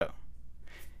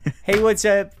Hey, what's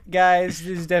up, guys?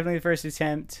 This is definitely the first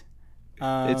attempt.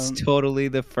 It's Um, totally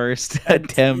the first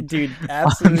attempt Dude, on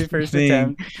absolutely the first thing.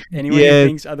 attempt. Anyone who Yes.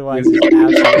 thinks otherwise is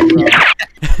absolutely wrong.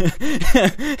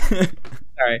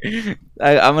 Sorry.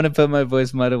 I'm gonna put my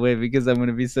voice mod away because I'm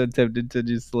gonna be so tempted to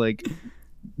just like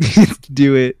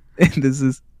do it. And this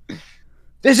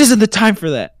isn't the time for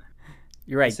that.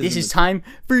 You're right. This This isn't is the time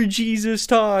for Jesus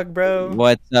talk, bro.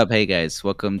 What's up, hey guys?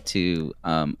 Welcome to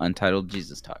Untitled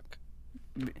Jesus Talk.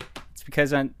 It's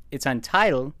because it's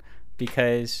untitled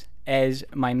because, as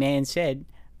my man said,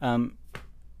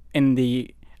 in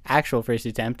the actual first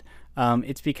attempt,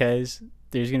 it's because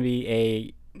there's gonna be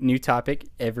a new topic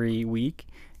every week.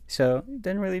 So it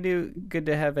doesn't really do good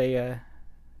to have a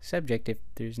subject if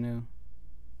there's no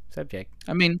subject.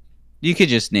 I mean, you could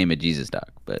just name it Jesus Talk,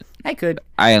 but I could,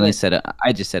 I but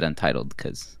just said Untitled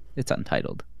because it's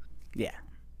untitled. yeah.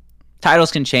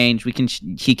 Titles can change.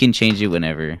 He can change it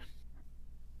whenever.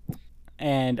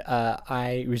 And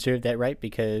I reserve that right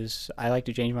because I like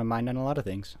to change my mind on a lot of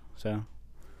things. So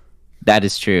That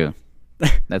is true.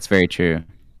 That's very true.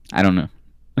 I don't know.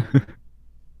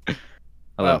 Hello.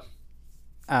 well,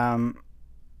 um,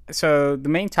 so the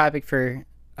main topic for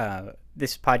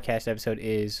this podcast episode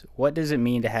is what does it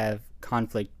mean to have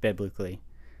conflict biblically?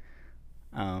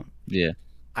 Yeah.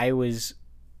 I was,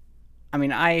 I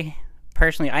mean, I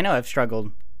personally, I know I've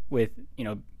struggled with,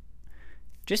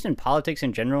 just in politics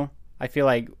in general. I feel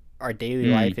like our daily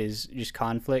life is just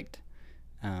conflict,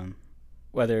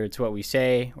 whether it's what we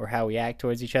say or how we act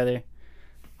towards each other.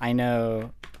 I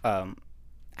know I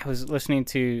was listening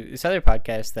to this other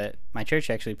podcast that my church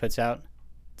actually puts out.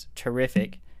 It's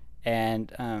terrific.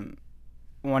 And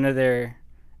one of their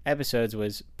episodes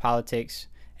was politics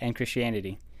and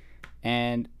Christianity.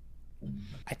 And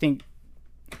I think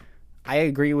I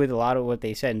agree with a lot of what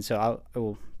they said. And so I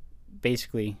will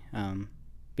basically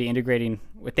be integrating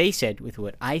what they said with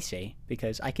what I say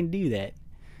because I can do that.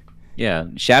 Yeah.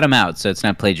 Shout him out so it's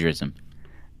not plagiarism.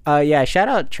 Yeah, shout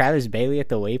out Travis Bailey at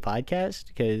the Way podcast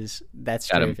because that's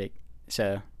Got him. terrific.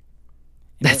 So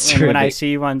That's and when I terrific.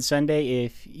 see you on Sunday,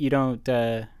 if you don't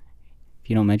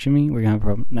mention me, we're gonna have a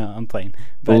problem. No, I'm playing.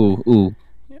 But Ooh.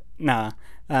 nah.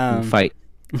 Fight.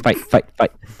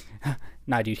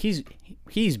 Nah, dude,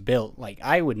 he's built like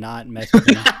I would not mess with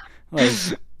him. Like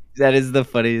That is the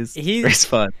funniest He's-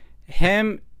 response.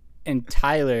 him and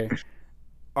Tyler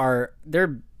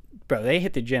they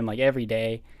hit the gym like every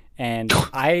day, and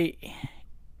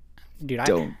dude,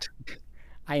 Don't.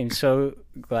 I am so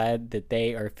glad that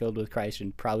they are filled with Christ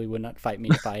and probably would not fight me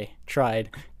if I tried.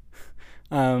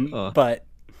 But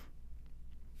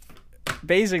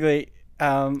basically,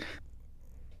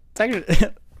 it's actually,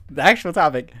 the actual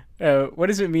topic. What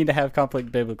does it mean to have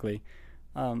conflict biblically?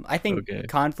 I think Okay.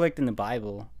 conflict in the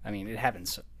Bible, I mean, it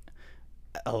happens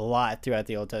a lot throughout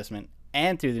the Old Testament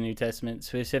and through the New Testament,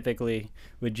 specifically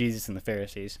with Jesus and the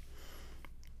Pharisees.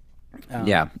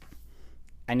 Yeah.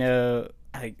 I know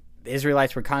the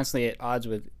Israelites were constantly at odds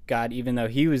with God, even though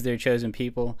he was their chosen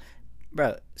people.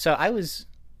 Bro, so I was,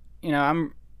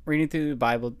 I'm reading through the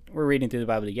Bible. We're reading through the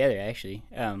Bible together, actually.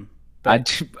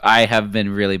 I have been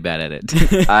really bad at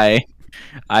it.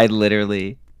 I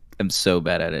literally am so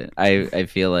bad at it. I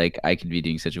feel like I could be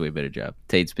doing such a way better job.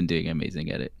 Tate's been doing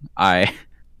amazing at it.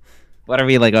 What are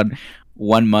we like on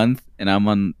 1 month and I'm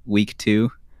on week 2?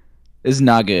 This is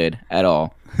not good at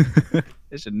all.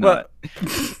 It should not.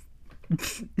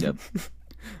 Yep. That's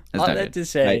All not that good. to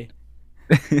say,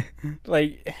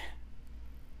 like,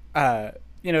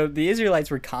 the Israelites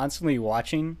were constantly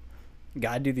watching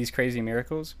God do these crazy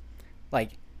miracles.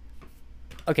 Like,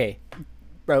 okay,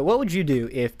 bro, what would you do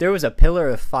if there was a pillar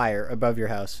of fire above your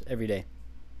house every day?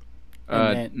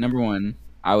 Number 1,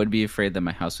 I would be afraid that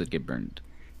my house would get burned.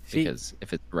 See- Because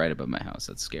if it's right above my house,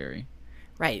 that's scary.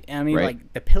 Right. I mean, Right.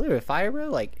 like, the pillar of fire, bro,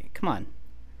 like, come on.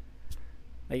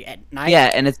 Like, at night.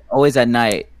 Yeah, and it's always at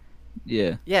night.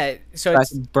 Yeah. Yeah, so I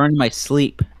it's, can burn my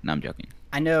sleep. No, I'm joking.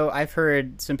 I know I've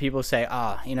heard some people say,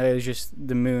 it was just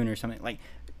the moon or something. Like,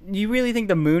 do you really think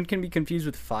the moon can be confused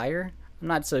with fire? I'm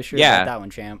not so sure Yeah. about that one,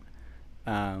 champ.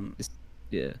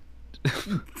 Yeah.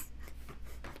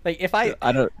 Like, if I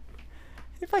don't.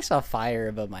 I saw fire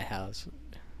above my house,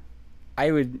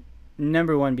 I would,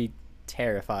 number one, be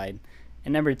terrified.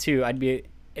 And number two, and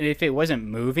if it wasn't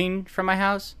moving from my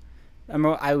house,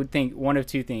 I would think one of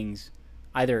two things.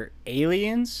 Either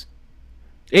aliens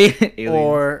Aliens.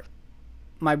 or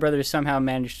my brother somehow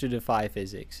managed to defy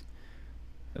physics.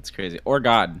 That's crazy. Or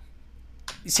God.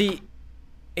 See,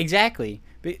 exactly.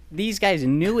 But these guys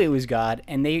knew it was God,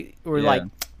 and they were Yeah. like,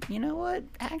 you know what?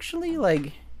 Actually,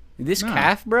 like, this No.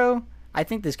 calf, bro, I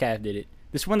think this calf did it.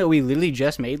 This one that we literally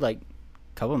just made, like,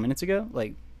 a couple of minutes ago,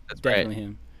 like, That's right. definitely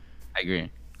him. I agree.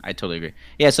 I totally agree.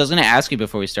 Yeah, so I was gonna ask you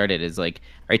before we started, is like,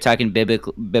 are you talking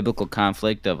biblical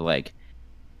conflict of like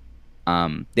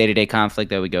day-to-day conflict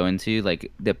that we go into,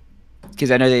 like the,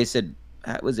 because I know they said,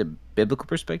 was it biblical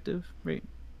perspective, right?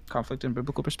 Conflict in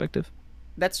biblical perspective.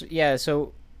 That's yeah.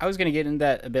 So I was gonna get into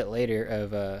that a bit later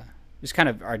of just kind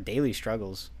of our daily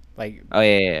struggles. Like Oh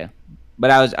yeah, yeah, yeah.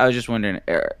 But I was just wondering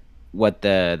what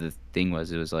the thing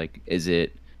was. It was like, is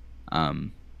it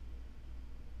um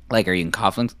like, are you in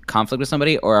conflict with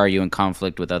somebody, or are you in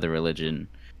conflict with other religion,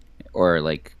 or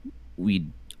like we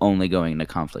only going into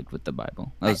conflict with the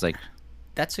Bible? I I, was like,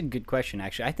 that's a good question.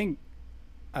 Actually,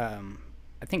 um,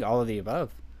 I think all of the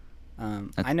above. I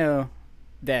that's know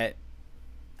that.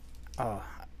 Oh,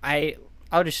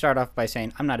 I'll just start off by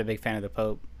saying I'm not a big fan of the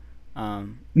Pope.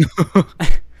 Um,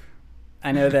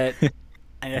 I know that.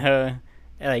 I know,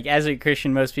 like as a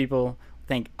Christian, most people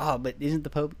think, "Oh, but isn't the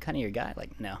Pope kind of your guy?"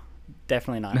 Like, no,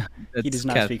 definitely not. He does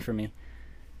that's not speak for me.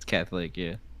 Catholic,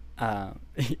 yeah.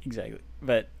 Exactly.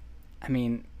 But I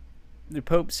mean, the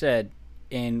Pope said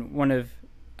in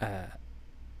uh,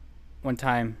 one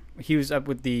time he was up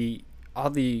with the all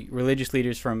the religious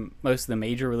leaders from most of the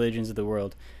major religions of the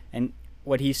world, and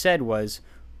what he said was,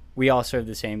 "We all serve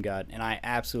the same God," and I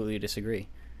absolutely disagree.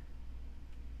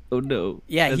 Oh no,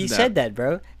 Yeah, that's he not. said that,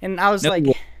 bro, and I was No, like,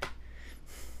 did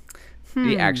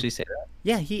he hmm. actually say that?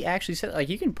 Yeah, he actually said like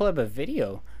you can pull up a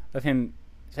video of him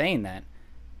saying that.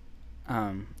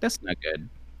 That's not good.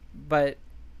 But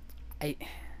I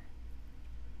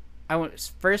I want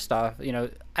first off,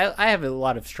 I have a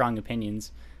lot of strong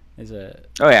opinions as a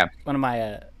Oh yeah. one of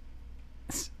my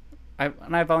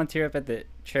when I volunteer up at the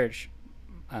church,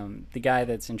 the guy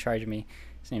that's in charge of me,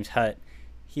 his name's Hut.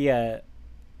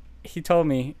 He told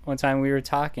me one time we were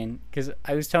talking because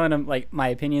I was telling him like my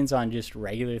opinions on just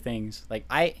regular things. Like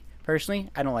I personally,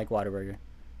 I don't like Whataburger.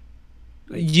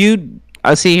 Like,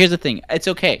 See, here's the thing. It's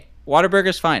okay.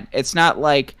 Whataburger's fine. It's not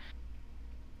like,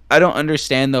 I don't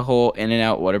understand the whole In and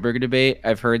Out Whataburger debate.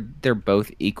 I've heard they're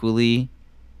both equally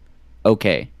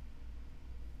okay.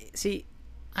 see,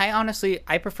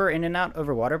 I prefer In and Out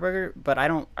over Whataburger, but I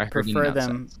don't I heard In and prefer Out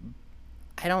them. sucks.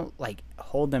 I don't like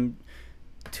hold them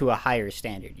to a higher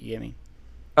standard. You get me?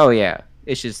 Oh yeah.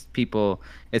 It's just people.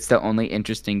 It's the only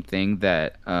interesting thing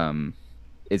that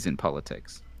is in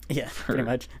politics Yeah, pretty for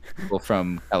much. people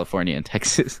from California and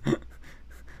Texas.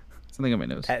 Something on my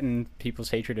nose. That and people's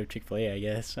hatred of Chick-fil-A, I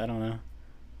guess. I don't know.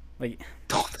 Like,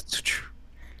 Oh, that's so true.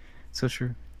 So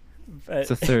true. but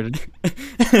It's a third.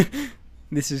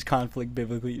 this is conflict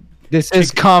biblically. This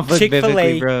is conflict Chick-fil-A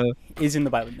biblically, bro. is in the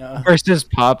Bible. No. Versus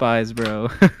Popeyes, bro.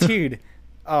 Dude.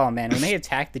 Oh man, when they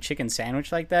attacked the chicken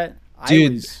sandwich like that,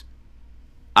 Dude,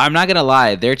 I'm not gonna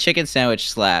lie. Their chicken sandwich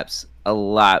slaps a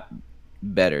lot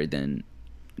better than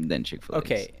Chick-fil-A's.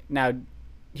 Okay, now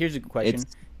here's a question. It's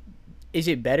Is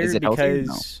it better Is it healthy? No.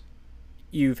 because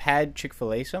you've had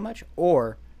Chick-fil-A so much,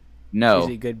 or No, is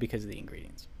it good because of the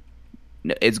ingredients?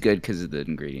 no, it's good because of the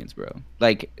ingredients, bro.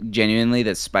 Like, genuinely,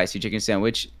 that spicy chicken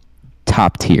sandwich,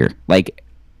 top tier. Like,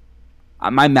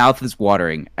 my mouth is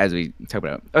watering as we talk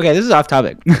about it. Okay, this is off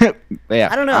topic. But yeah,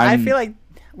 I don't know. I feel like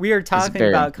we are talking very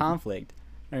about important. conflict.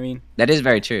 I mean, that is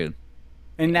very true.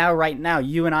 and right now,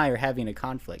 you and I are having a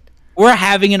conflict. We're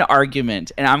having an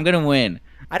argument, and I'm gonna win.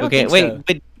 I don't Okay, think wait, so.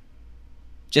 but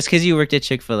just because you worked at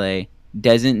Chick-fil-A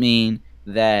doesn't mean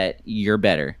that you're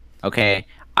better. Okay,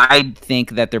 I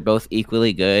think that they're both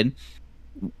equally good.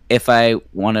 If I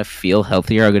want to feel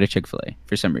healthier, I'll go to Chick-fil-A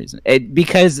for some reason.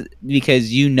 Because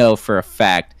you know for a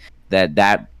fact that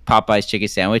Popeye's chicken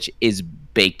sandwich is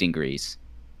baked in grease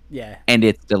Yeah. and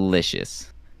it's delicious.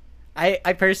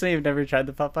 I personally have never tried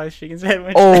the Popeyes chicken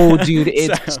sandwich. Oh, dude,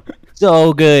 it's So,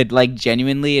 so good. Like,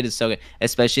 genuinely, it is so good.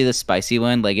 Especially the spicy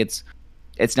one. Like, it's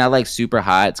not like super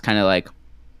hot. It's kind of like,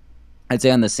 I'd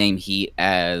say on the same heat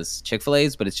as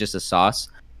Chick-fil-A's, but it's just a sauce.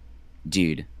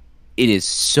 Dude, it is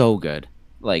so good.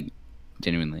 Like,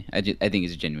 genuinely, I think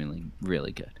it's genuinely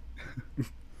really good.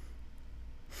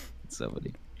 It's so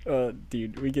funny. oh,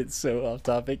 dude, we get so off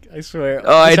topic. I swear.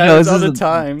 Oh, I know. Happens all the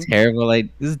time. This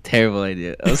is a terrible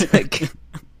idea. I was like,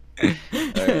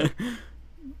 alright,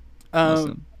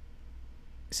 awesome.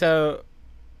 So,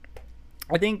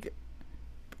 I think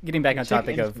getting back on Check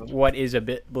topic of what is a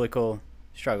biblical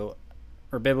struggle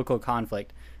or biblical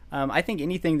conflict, I think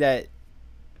anything that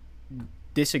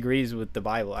disagrees with the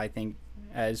Bible, I think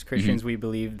as Christians we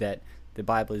believe that the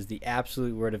Bible is the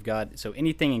absolute word of God. So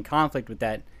anything in conflict with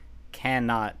that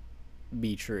cannot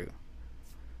be true.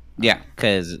 Yeah,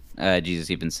 because Jesus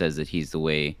even says that he's the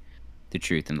way, the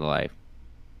truth, and the life,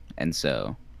 and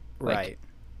so, like, Right.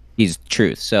 he's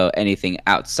truth. So anything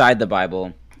outside the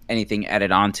Bible, anything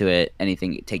added onto it,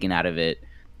 anything taken out of it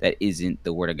that isn't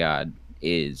the word of God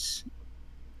is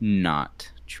not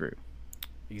true.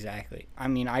 Exactly. I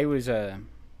mean, I was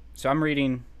so I'm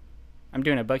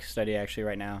doing a book study actually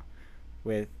right now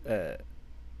with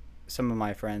some of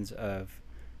my friends of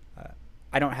uh,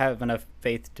 I don't have enough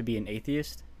faith to be an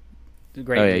atheist. It's a Oh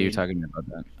great yeah, you're read. talking about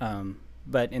that.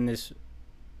 But in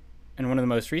one of the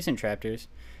most recent chapters,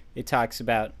 it talks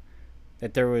about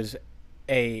that there was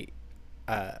a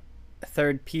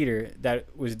third Peter that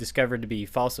was discovered to be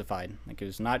falsified. Like it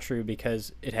was not true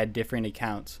because it had different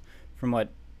accounts from what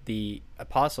the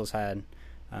apostles had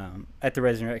at the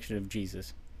resurrection of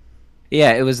Jesus.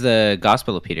 Yeah, it was the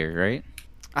Gospel of Peter, right?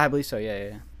 I believe so. Yeah, yeah,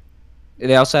 yeah.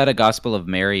 They also had a Gospel of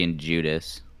Mary and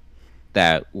Judas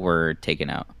that were taken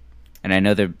out. And I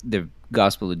know the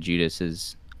Gospel of Judas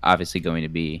is obviously going to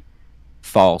be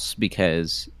false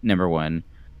because number one,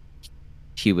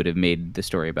 he would have made the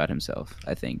story about himself,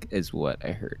 I think, is what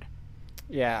I heard.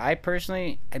 Yeah, I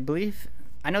believe,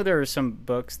 I know there are some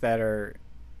books that are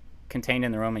contained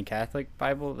in the Roman Catholic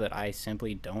Bible that I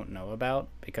simply don't know about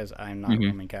because I'm not Mm-hmm.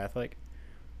 Roman Catholic.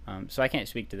 So I can't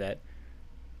speak to that.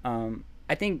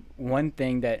 I think one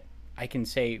thing that I can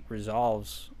say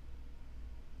resolves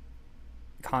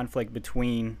conflict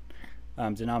between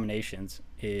denominations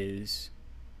is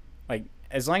like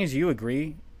as long as you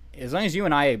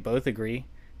and I both agree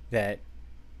that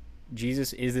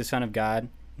Jesus is the Son of God,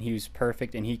 and he was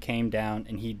perfect, and he came down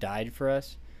and he died for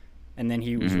us, and then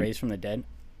he was Mm-hmm. raised from the dead,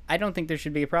 I don't think there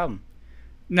should be a problem.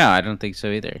 No, I don't think so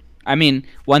either. I mean,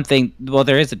 one thing, well,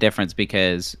 there is a difference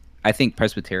because I think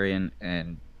Presbyterian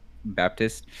and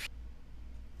Baptist,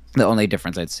 the only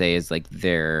difference I'd say is like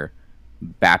their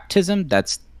baptism.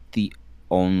 That's the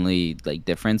only like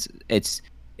difference. It's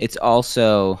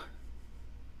also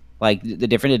like the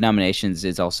different denominations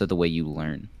is also the way you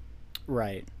learn.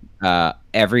 Right.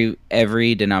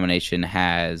 Every denomination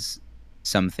has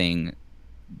something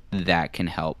that can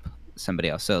help somebody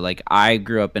else. So like I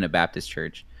grew up in a Baptist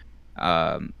church.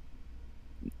 Um,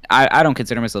 I don't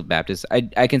consider myself Baptist.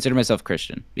 I consider myself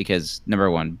Christian because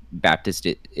number one, Baptist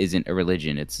isn't a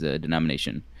religion; it's a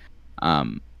denomination.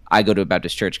 Um, I go to a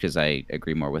Baptist church because I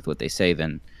agree more with what they say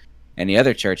than any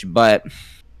other church. But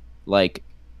like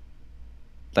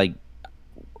like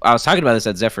I was talking about this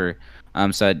at Zephyr.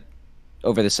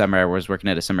 Over the summer I was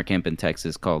working at a summer camp in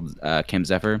Texas called Camp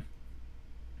Zephyr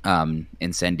in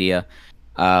Sandia.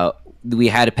 We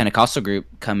had a Pentecostal group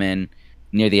come in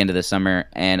near the end of the summer,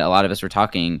 and a lot of us were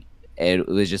talking. It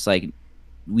was just like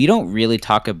we don't really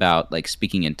talk about like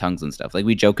speaking in tongues and stuff. Like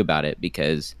we joke about it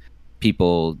because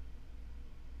people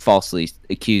falsely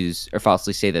accuse or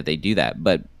falsely say that they do that,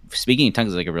 but speaking in tongues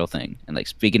is like a real thing, and like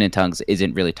speaking in tongues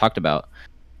isn't really talked about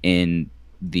in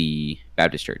the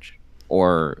Baptist church,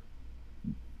 or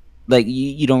like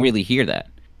you don't really hear that.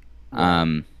 Right.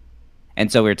 Um, and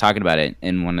so we were talking about it,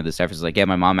 and one of the staffers was like, "Yeah,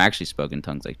 my mom actually spoke in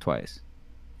tongues like twice."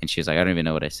 And she was like, "I don't even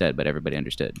know what I said, but everybody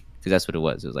understood because that's what it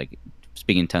was. It was like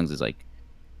speaking in tongues is like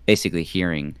basically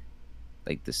hearing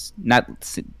like this,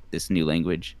 not this new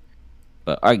language,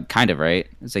 but kind of right.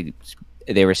 It's like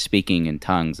they were speaking in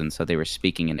tongues, and so they were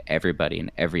speaking, and everybody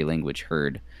in every language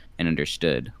heard and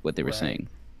understood what they were Right. saying.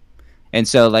 And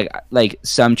so like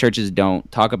some churches don't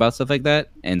talk about stuff like that,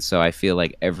 and so I feel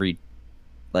like every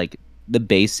like the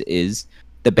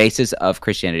the basis of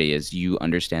Christianity is you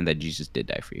understand that Jesus did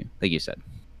die for you, like you said.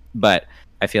 But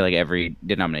I feel like every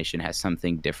denomination has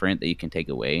something different that you can take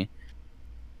away,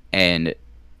 and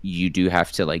you do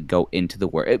have to like go into the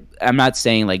word. I'm not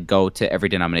saying like go to every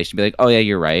denomination, be like, oh yeah,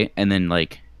 you're right, and then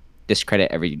like discredit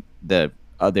the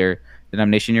other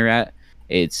denomination you're at.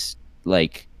 It's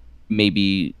like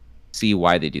maybe see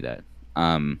why they do that.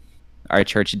 Um, our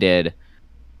church did.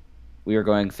 We were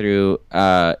going through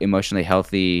emotionally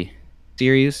healthy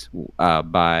series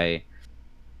by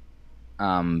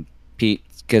Pete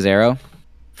Cazzaro.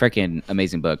 Freaking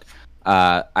amazing book.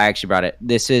 I actually brought it.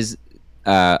 This is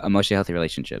emotionally healthy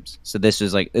relationships. So this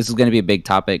is going to be a big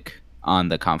topic on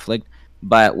the conflict.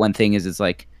 But one thing is, it's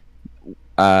like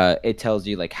it tells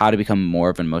you like how to become more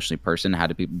of an emotionally person, how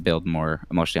to build more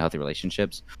emotionally healthy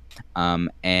relationships,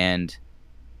 and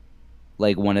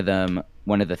like one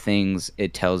of the things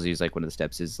it tells you is like one of the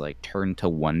steps is like turn to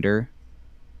wonder.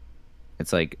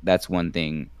 It's like that's one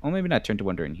thing. Well, maybe not turn to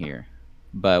wonder in here,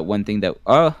 but one thing that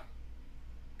clarify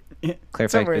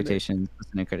Somewhere in there. expectations,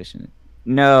 listen to criticism.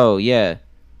 No, yeah,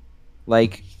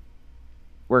 like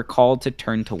we're called to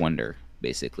turn to wonder.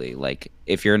 Basically, like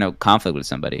if you're in a conflict with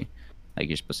somebody, like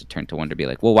you're supposed to turn to wonder, be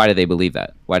like, well, why do they believe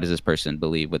that? Why does this person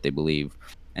believe what they believe?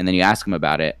 And then you ask them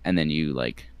about it, and then you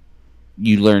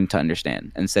learn to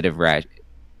understand instead of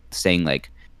saying like,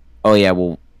 oh yeah,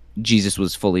 well, Jesus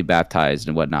was fully baptized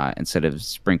and whatnot instead of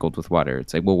sprinkled with water.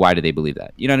 It's like, well, why do they believe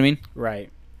that? You know what I mean?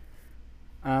 Right.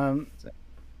 Um,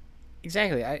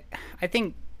 exactly. I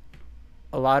think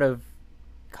a lot of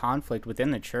conflict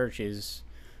within the church is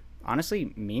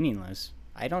honestly meaningless.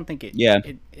 I don't think Yeah.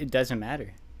 it doesn't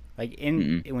matter. Like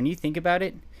Mm-mm. when you think about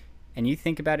it, and you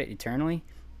think about it eternally,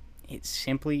 it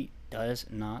simply does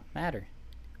not matter.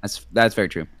 That's very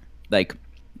true. Like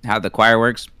how the choir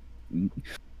works.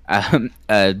 Um,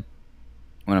 uh,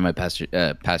 One of my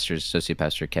pastors, associate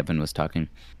pastor Kevin, was talking,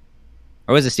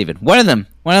 or was it Stephen? One of them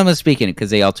was speaking because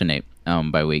they alternate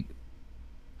by week.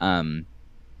 Um,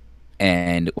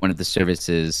 and one of the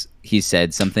services, he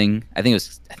said something. I think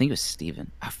it was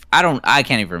Stephen. I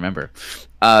can't even remember.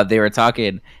 They were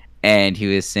talking, and he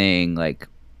was saying like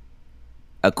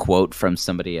a quote from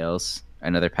somebody else,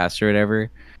 another pastor or whatever,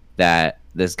 that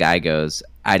this guy goes,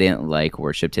 I didn't like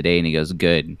worship today. And he goes,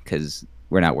 good, because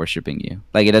we're not worshiping you.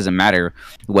 Like, it doesn't matter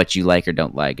what you like or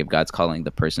don't like. If God's calling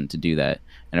the person to do that,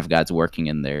 and if God's working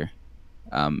in there,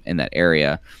 in that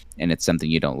area, and it's something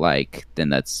you don't like, then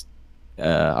that's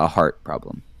a heart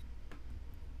problem.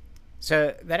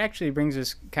 So that actually brings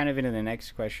us kind of into the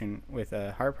next question with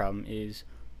a heart problem is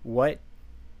what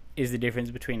is the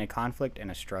difference between a conflict and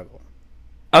a struggle?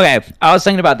 Okay, I was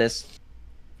thinking about this.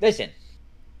 Listen.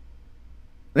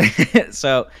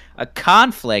 So a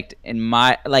conflict in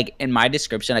my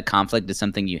description, a conflict is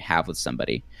something you have with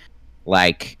somebody.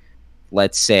 Like,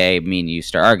 let's say me and you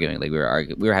start arguing. Like we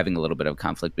were having a little bit of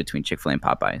conflict between Chick-fil-A and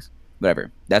Popeyes.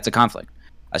 Whatever. That's a conflict.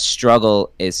 A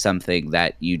struggle is something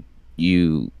that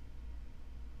you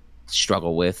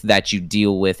struggle with, that you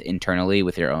deal with internally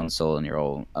with your own soul and your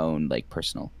own like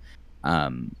personal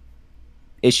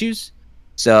issues.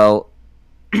 So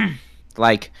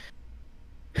like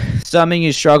something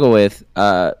you struggle with,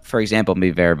 for example,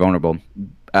 be very vulnerable.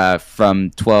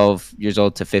 From 12 years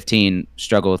old to 15,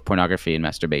 struggle with pornography and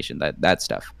masturbation. That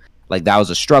stuff, like that was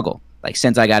a struggle. Like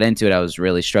since I got into it, I was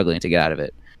really struggling to get out of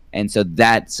it, and so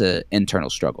that's an internal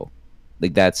struggle.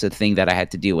 Like that's a thing that I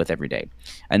had to deal with every day.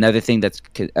 Another thing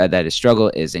that is struggle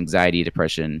is anxiety,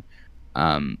 depression,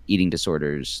 eating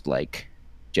disorders, like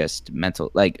just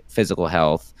mental, like physical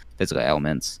health, physical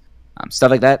ailments, stuff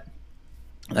like that.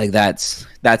 Like that's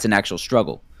an actual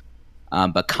struggle.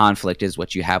 But conflict is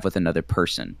what you have with another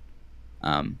person,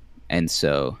 and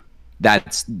so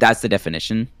that's the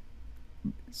definition,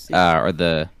 or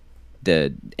the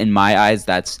in my eyes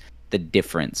that's the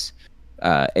difference.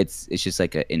 It's just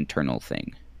like an internal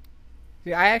thing.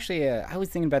 See, I actually I was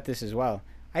thinking about this as well.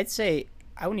 I'd say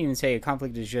I wouldn't even say a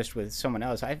conflict is just with someone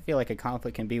else. I feel like a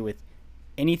conflict can be with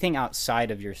anything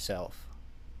outside of yourself.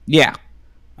 Yeah,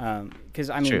 because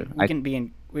I mean, true.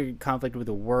 we're in conflict with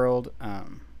the world.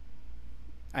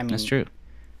 I mean, That's true.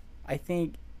 I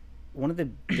think one of the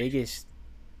biggest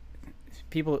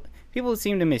people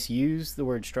seem to misuse the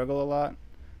word struggle a lot.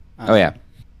 Oh yeah,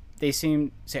 They seem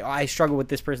to say, "Oh, I struggle with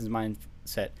this person's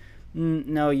mindset."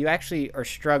 No, you actually are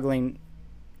struggling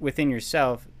within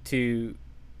yourself to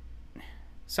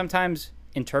sometimes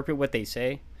interpret what they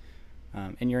say,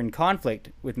 and you're in conflict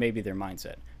with maybe their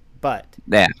mindset. But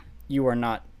yeah, you are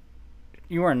not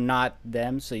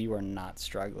them, so you are not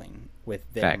struggling with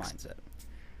their mindset.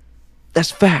 That's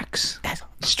facts. That's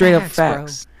Straight facts, up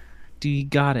facts. bro. Dude, you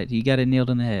got it. You got it nailed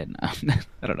in the head.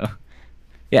 I don't know.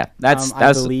 Yeah, that's.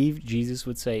 I believe Jesus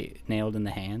would say nailed in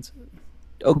the hands.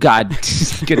 Oh God,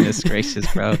 goodness gracious,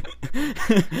 bro.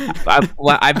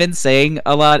 What I've been saying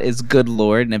a lot is "good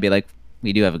Lord," and I'd be like,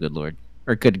 "We do have a good Lord,"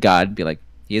 or "good God." Be like,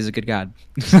 "He is a good God."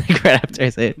 Like right after I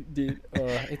say it, Dude,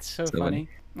 it's so funny.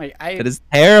 Like it is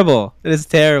terrible. It is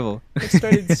terrible. I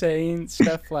started saying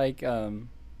stuff like,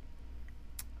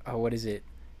 what is it?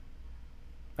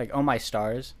 Like, oh my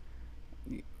stars.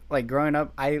 Like growing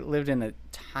up, I lived in a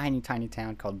tiny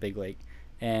town called Big Lake,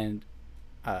 and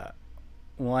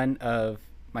one of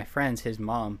my friends, his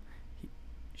mom,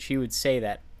 she would say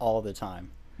that all the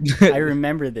time. I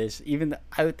remember this.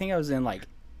 I think I was in like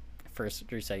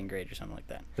first or second grade or something like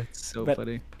that. That's so but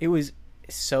funny. It was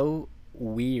so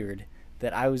weird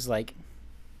that I was like,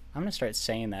 I'm gonna start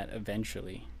saying that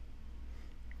eventually.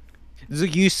 It's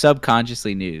like you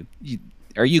subconsciously knew,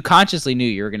 you consciously knew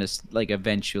you were gonna like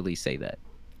eventually say that.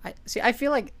 I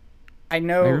feel like I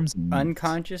know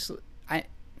unconsciously. I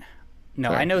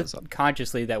know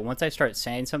consciously that once I start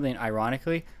saying something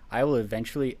ironically, I will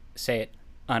eventually say it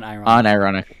unironically.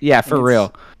 Unironic, yeah, for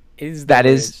real. That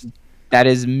is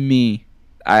me.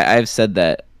 I've said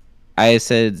that. I have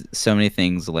said so many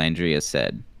things Landry has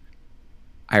said,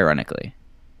 ironically,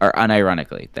 or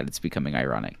unironically, that it's becoming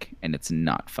ironic, and it's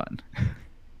not fun.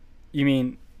 You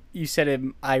mean you said it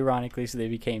ironically, so they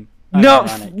became No,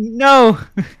 unironic. no.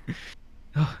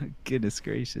 Oh, goodness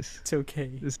gracious. It's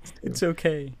okay. This is It's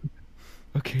okay.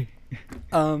 okay.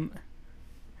 Um,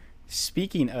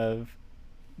 Speaking of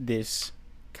this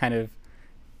kind of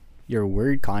your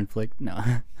word conflict, no.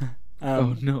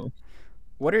 Oh no.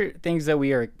 What are things that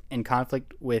we are in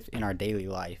conflict with in our daily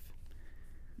life?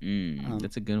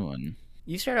 That's a good one.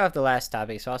 You started off the last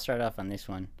topic, so I'll start off on this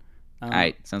one. All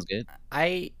right, sounds good.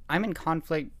 I'm in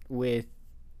conflict with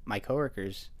my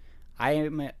coworkers.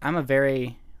 I'm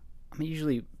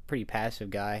usually pretty passive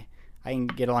guy. I can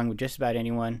get along with just about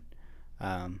anyone.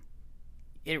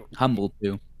 It Humble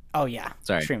too. Oh yeah,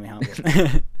 Sorry. extremely humble.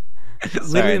 Sorry,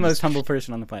 Literally the most humble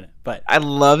person on the planet. But I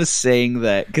love saying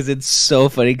that because it's so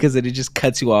funny because then it just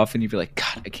cuts you off and you're like,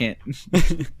 God, I can't.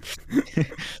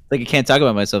 Like I can't talk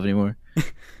about myself anymore.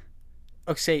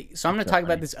 okay, so I'm gonna talk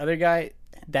about this other guy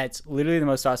that's literally the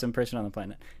most awesome person on the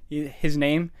planet. His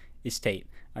name is Tate.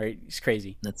 All right, he's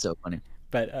crazy. That's so funny.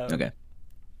 But Okay.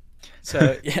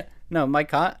 So yeah, no, my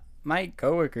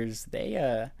coworkers,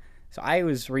 they so I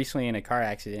was recently in a car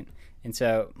accident, and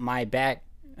so my back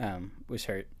was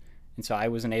hurt, and so I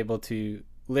wasn't able to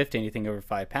lift anything over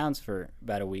 5 pounds for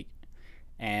about a week,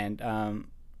 and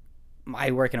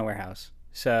I work in a warehouse,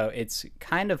 so it's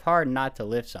kind of hard not to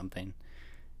lift something,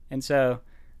 and so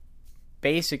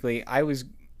basically I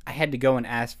had to go and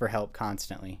ask for help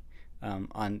constantly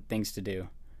on things to do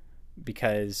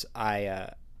because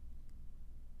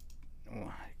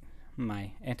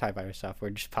my antivirus software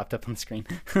just popped up on the screen.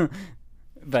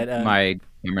 But my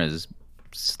camera is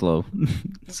slow,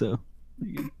 so.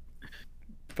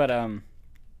 But no,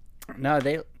 now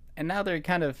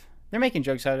they're making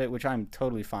jokes out of it, which I'm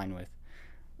totally fine with.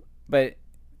 But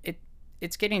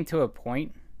it's getting to a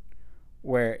point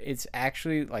where it's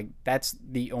actually like that's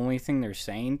the only thing they're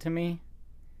saying to me,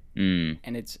 and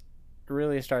it's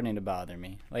really starting to bother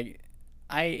me. Like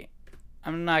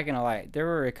I'm not gonna lie. There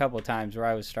were a couple of times where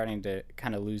I was starting to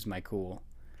kind of lose my cool,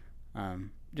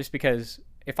 just because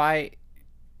if I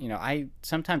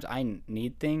sometimes I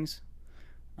need things,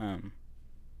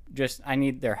 just I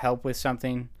need their help with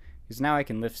something because now I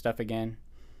can lift stuff again.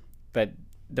 But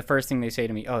the first thing they say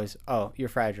to me, is you're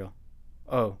fragile,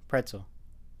 pretzel.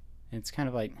 And it's kind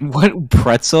of like What,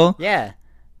 pretzel? Yeah.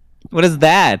 What is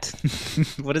that?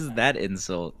 What is that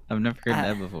insult? I've never heard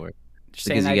that before.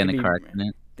 Because you get in a car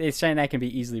accident. They're saying that can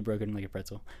be easily broken like a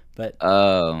pretzel, but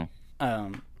like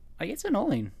it's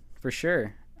annoying for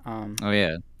sure. Oh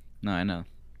yeah, no, I know.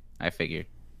 I figured.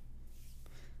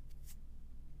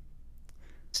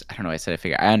 I don't know. I said I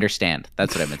figured. I understand.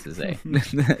 That's what I meant to say.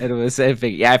 It was I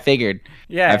figured. Yeah, I figured.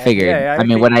 Yeah, I figured. Yeah, I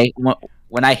mean, when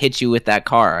I hit you with that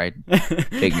car, I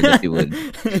figured that you would.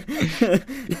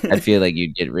 I feel like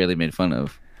you'd get really made fun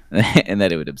of, and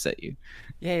that it would upset you.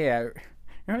 Yeah.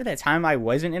 Remember that time I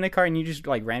wasn't in a car and you just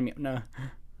like ran me? No.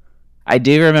 I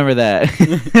do remember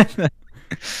that.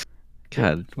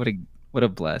 God, what a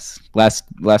bless.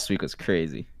 Last week was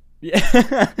crazy. Yeah.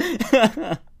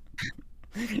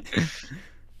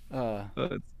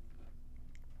 I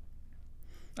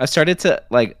started to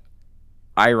like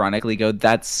ironically go,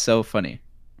 that's so funny.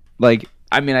 Like,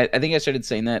 I mean, I think I started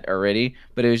saying that already,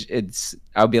 but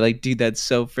I'll be like, dude, that's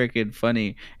so freaking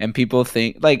funny. And people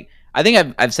think like, I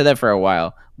think I've said that for a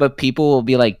while, but people will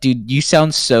be like, dude, you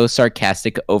sound so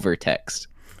sarcastic over text.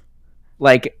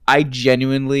 Like, I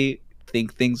genuinely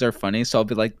think things are funny. So I'll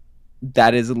be like,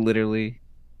 that is literally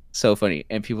so funny.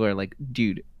 And people are like,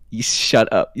 dude, you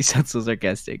shut up. You sound so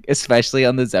sarcastic. Especially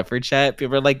on the Zephyr chat.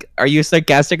 People are like, are you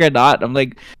sarcastic or not? I'm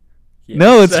like, yes.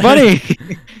 No, it's funny.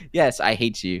 Yes, I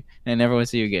hate you. And I never want to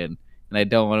see you again. And I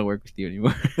don't want to work with you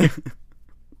anymore.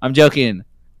 I'm joking.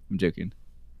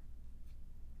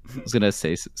 I was going to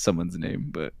say someone's name,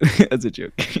 but as a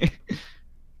joke.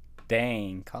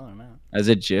 Dang, call him out. As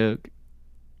a joke.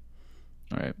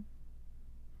 All right.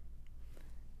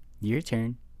 Your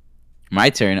turn. My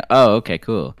turn. Oh, okay,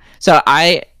 cool. So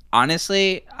I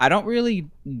don't really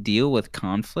deal with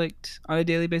conflict on a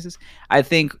daily basis. I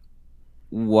think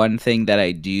one thing that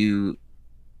I do,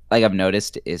 like I've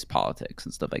noticed, is politics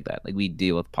and stuff like that. Like we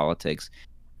deal with politics.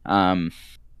 One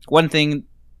thing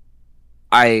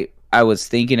I was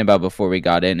thinking about before we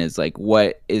got in is like,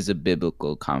 what is a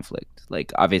biblical conflict?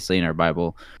 Like obviously in the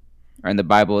Bible,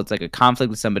 it's like a conflict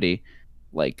with somebody.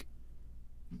 Like,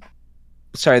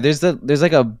 sorry, there's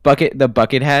like a bucket. The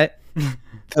bucket hat.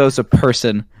 That was a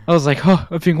person. I was like, oh,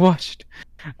 I'm being watched.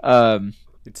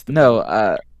 It's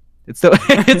the it's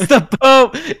the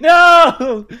Pope.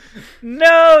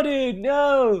 No, dude,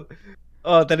 no.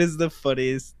 Oh, that is the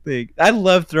funniest thing. I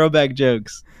love throwback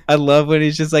jokes. I love when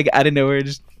it's just like out of nowhere,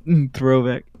 just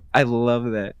throwback. I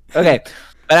love that. Okay,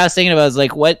 But I was thinking about,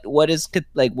 like, what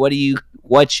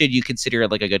should you consider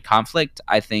like a good conflict?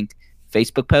 I think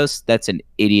Facebook posts, that's an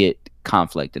idiot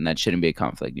conflict, and that shouldn't be a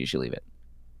conflict. You should leave it.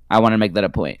 I want to make that a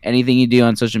point. Anything you do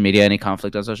on social media, any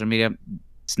conflict on social media,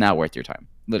 it's not worth your time,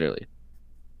 literally.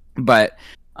 But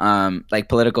like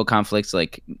political conflicts,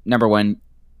 like number one,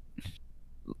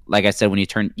 like I said, when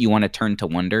you want to turn to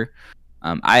wonder.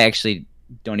 I actually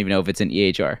don't even know if it's an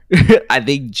EHR. I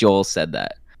think Joel said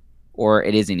that, or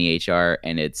it is an EHR,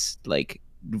 and it's like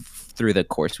through the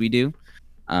course we do,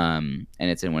 and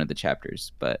it's in one of the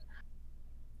chapters. But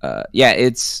yeah,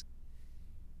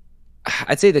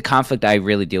 I'd say the conflict I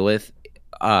really deal with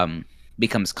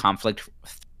becomes conflict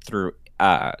through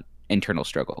internal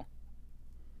struggle,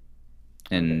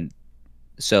 and Okay.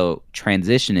 so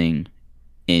transitioning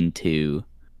into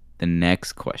the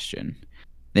next question,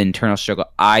 the internal struggle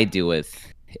I deal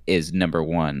with is number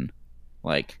one,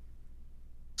 like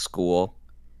school,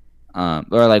 or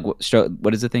like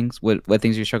what is the things? What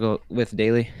things you struggle with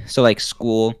daily? So like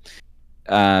school,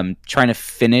 trying to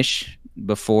finish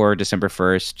before December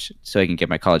 1st so I can get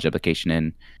my college application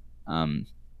in, um,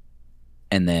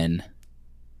 and then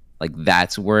like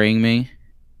that's worrying me.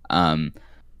 Um,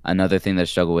 Another thing that I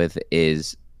struggle with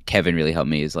is Kevin really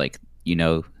helped me is like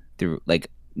through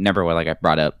like number one, like I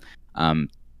brought up, um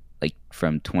like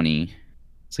from 20,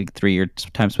 it's like 3 year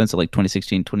time spent, so like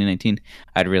 2016 2019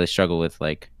 I'd really struggle with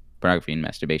like pornography and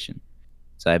masturbation.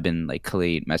 So I've been like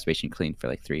masturbation clean for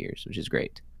like 3 years, which is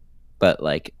great. But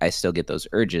like I still get those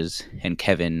urges, and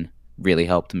Kevin really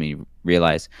helped me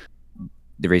realize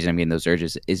the reason I'm getting those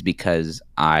urges is because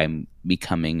I'm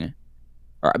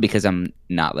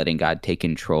not letting God take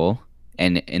control.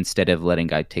 And instead of letting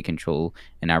God take control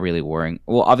and not really worrying,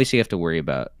 well, obviously you have to worry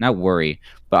about, not worry,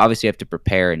 but obviously you have to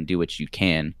prepare and do what you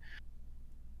can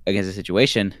against the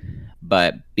situation.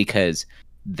 But because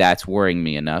that's worrying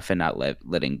me enough and not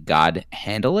letting God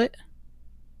handle it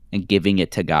and giving it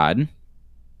to God,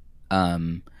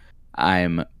 I'm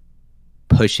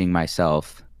pushing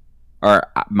myself, or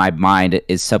my mind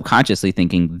is subconsciously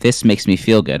thinking, this makes me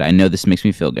feel good. I know this makes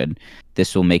me feel good.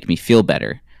 This will make me feel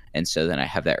better. And so then I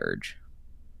have that urge.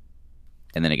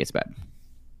 And then it gets bad.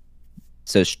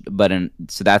 So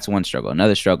that's one struggle.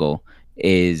 Another struggle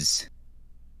is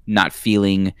not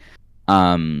feeling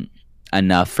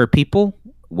enough for people.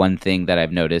 One thing that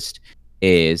I've noticed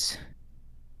is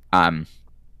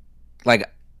like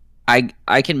I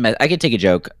can take a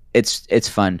joke. It's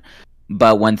fun.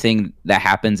 But one thing that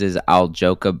happens is I'll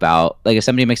joke about, like, if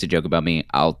somebody makes a joke about me,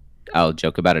 I'll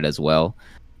joke about it as well.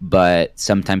 But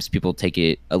sometimes people take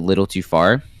it a little too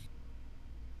far.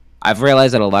 I've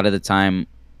realized that a lot of the time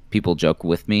people joke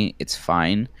with me, it's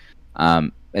fine.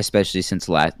 Especially since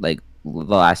the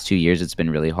last 2 years, it's been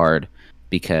really hard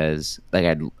because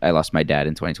like I lost my dad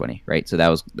in 2020, right? So that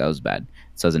was bad.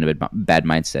 So I was in a bad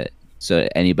mindset. So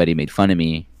anybody made fun of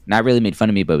me, not really made fun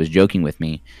of me, but was joking with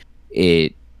me.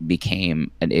 It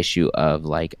became an issue of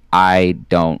like, I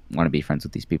don't want to be friends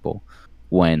with these people,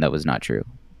 when that was not true.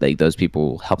 Like, those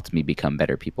people helped me become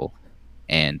better people.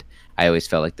 And I always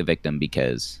felt like the victim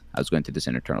because I was going through this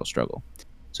internal struggle.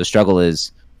 So struggle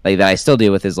is like that I still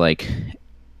deal with is like,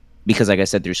 because like I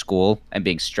said, through school and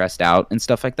being stressed out and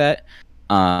stuff like that,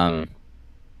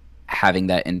 having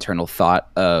that internal thought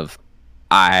of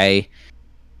I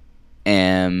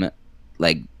am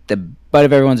like the butt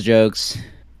of everyone's jokes,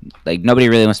 like nobody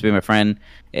really wants to be my friend,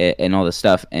 and all this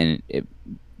stuff, and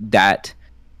that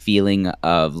feeling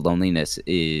of loneliness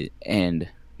and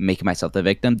making myself the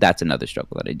victim, that's another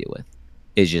struggle that I deal with.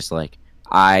 Is just like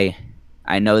I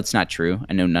know it's not true.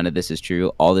 I know none of this is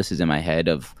true. All this is in my head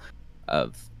of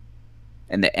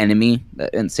and the enemy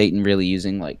and Satan really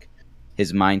using like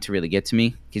his mind to really get to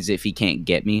me, because if he can't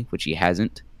get me, which he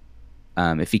hasn't,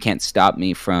 if he can't stop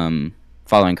me from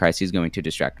following Christ, he's going to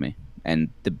distract me. And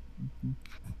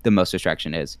the most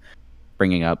distraction is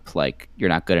bringing up like you're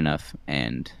not good enough,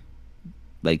 and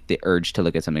like the urge to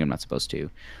look at something I'm not supposed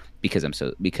to,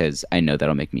 because I know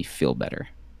that'll make me feel better.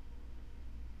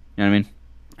 You know what I mean?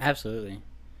 Absolutely.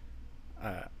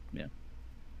 Yeah.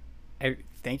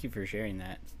 Thank you for sharing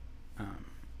that.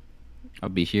 I'll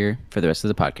be here for the rest of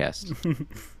the podcast.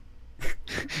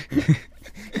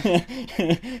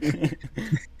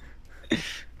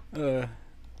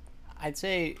 I'd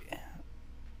say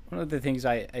one of the things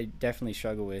I definitely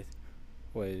struggle with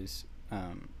was,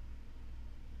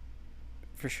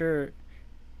 for sure,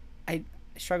 I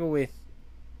struggle with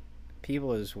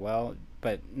people as well,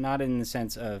 but not in the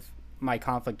sense of my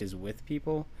conflict is with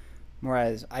people, more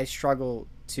as I struggle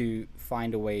to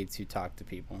find a way to talk to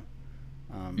people.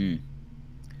 I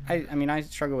mean, I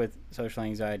struggle with social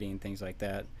anxiety and things like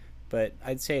that, but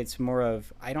I'd say it's more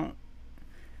of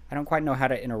I don't quite know how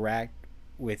to interact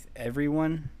with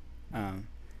everyone, um,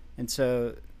 and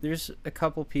so there's a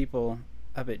couple people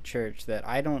up at church that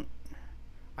I don't.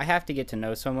 I have to get to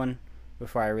know someone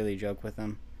before I really joke with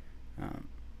them, um,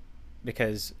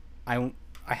 because I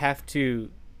have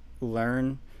to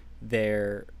learn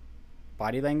their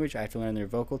body language. I have to learn their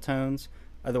vocal tones.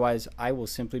 Otherwise, I will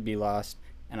simply be lost,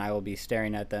 and I will be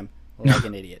staring at them like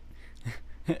an idiot.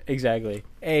 Exactly.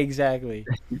 Exactly.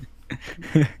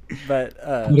 But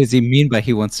What does he mean by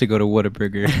he wants to go to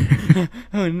Whataburger?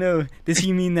 oh no, does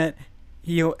he mean that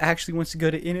he actually wants to go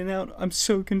to In-N-Out? I'm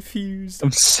so confused.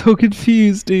 I'm so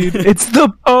confused, dude. It's the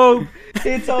Pope.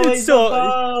 It's always the so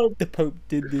Pope. the Pope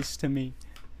did this to me.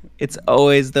 It's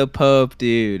always the Pope,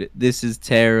 dude. This is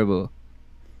terrible.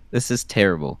 This is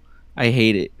terrible. I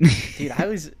hate it. Dude,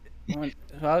 when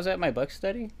I was at my book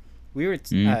study. We were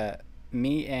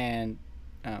me and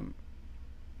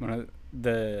one of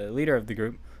the leader of the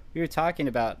group. We were talking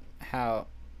about how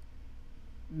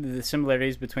the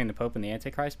similarities between the Pope and the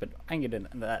Antichrist, but I can get into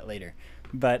that later.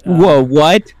 But Whoa,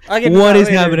 what? What is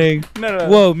happening? No.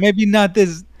 Whoa, maybe not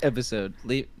this episode.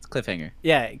 It's cliffhanger.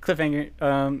 Yeah, cliffhanger.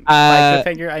 By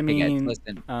cliffhanger, I mean,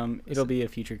 listen. It'll be a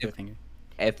future cliffhanger.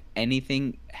 If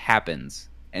anything happens,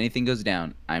 anything goes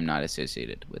down, I'm not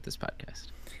associated with this podcast.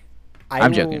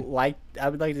 I'm joking. I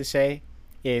would like to say,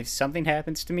 if something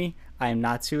happens to me, I am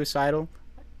not suicidal.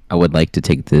 I would like to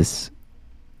take this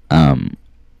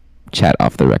chat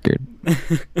off the record,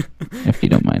 if you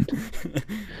don't mind.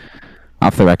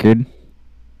 Off the record.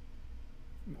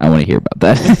 I want to hear about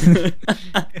that.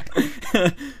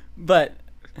 But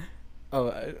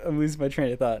I'm losing my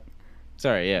train of thought.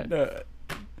 Sorry, yeah. No,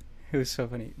 it was so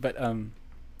funny. But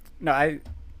no,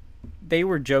 they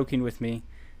were joking with me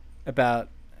about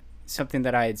something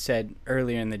that I had said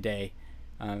earlier in the day.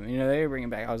 They were bringing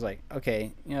back. I was like,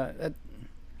 okay,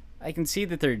 I can see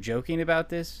that they're joking about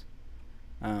this,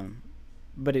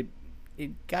 but it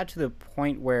got to the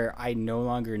point where I no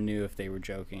longer knew if they were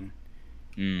joking,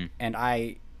 and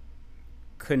I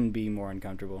couldn't be more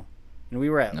uncomfortable. And we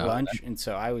were at lunch, and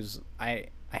so I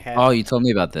had. Oh, you told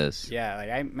me about this. Yeah, like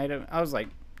I was like,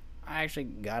 I actually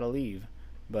gotta leave,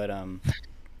 but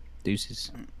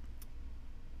Deuces.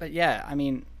 But yeah, I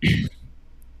mean,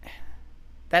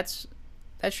 that's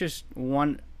just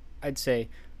one. I'd say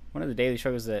one of the daily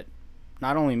struggles that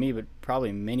not only me but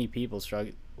probably many people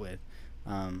struggle with.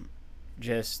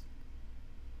 Just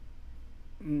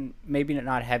maybe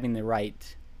not having the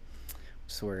right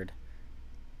word.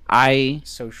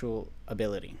 Social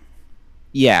ability.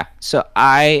 Yeah. So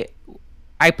I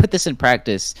put this in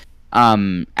practice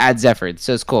at Zephyr.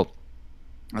 So it's cool.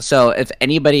 So if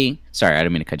anybody, sorry, I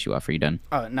didn't mean to cut you off. Are you done?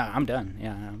 Oh no, I'm done.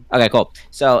 Yeah. Okay, cool.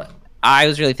 So I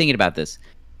was really thinking about this,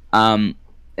 and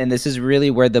this is really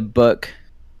where the book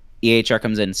EHR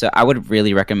comes in. So I would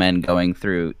really recommend going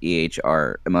through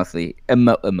EHR,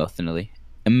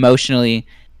 emotionally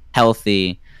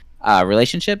healthy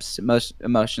relationships, most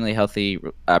emotionally healthy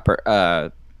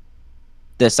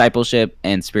discipleship,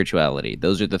 and spirituality.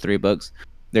 Those are the 3 books.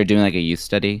 They're doing like a youth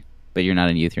study, but you're not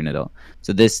a youth, you're an adult.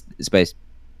 So this is by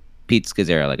Pete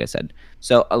Scazzera, like I said.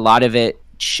 So a lot of it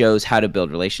shows how to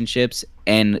build relationships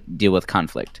and deal with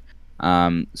conflict.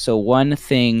 So one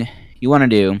thing you want to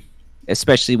do,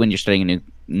 especially when you're starting a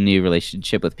new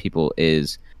relationship with people,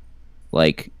 is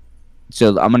like,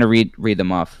 so I'm going to read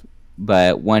them off.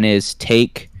 But one is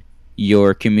take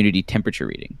your community temperature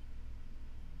reading.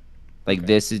 Like, okay.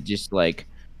 This is just like,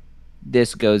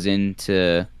 this goes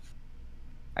into,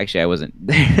 actually I wasn't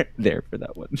there for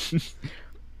that one.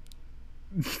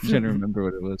 I'm trying to remember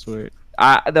what it was for it.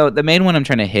 Though the main one I'm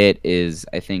trying to hit is,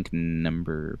 I think,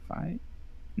 number 5.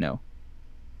 No,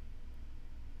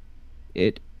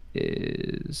 it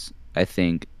is, I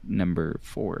think, number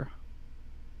 4.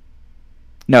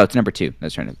 No, it's number 2.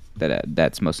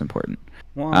 That's most important.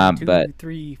 1, 2,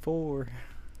 3, 4.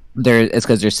 It's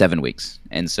because there's 7 weeks,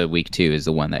 and so week 2 is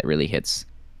the one that really hits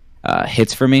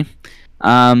for me.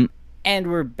 And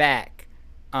we're back.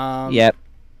 Yep.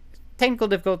 Technical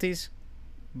difficulties,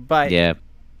 but yeah,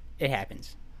 it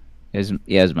happens. It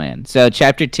was my end. So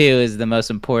chapter 2 is the most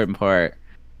important part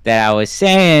that I was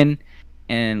saying,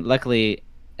 and luckily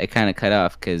it kind of cut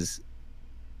off because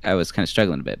I was kind of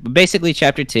struggling a bit. But basically,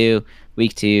 chapter 2,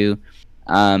 week 2,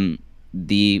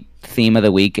 the theme of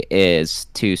the week is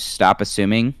to stop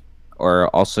assuming, or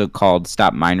also called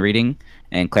stop mind reading,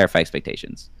 and clarify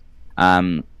expectations.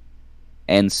 And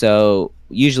so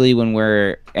usually when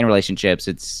we're in relationships,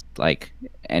 it's like,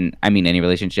 and I mean any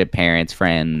relationship, parents,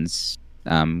 friends,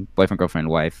 boyfriend, girlfriend,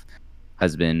 wife,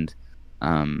 husband,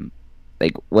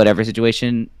 like whatever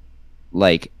situation,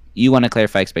 like you want to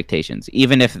clarify expectations,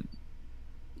 even if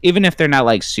even if they're not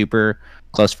like super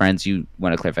close friends, you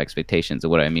want to clarify expectations.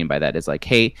 And what I mean by that is like,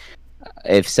 hey,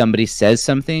 if somebody says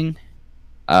something,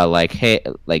 like, hey,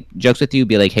 like jokes with you,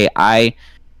 be like, hey, I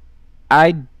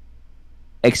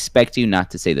expect you not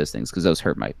to say those things because those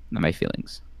hurt my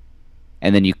feelings.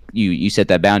 And then you set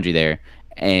that boundary there,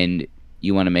 and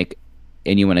you want to make,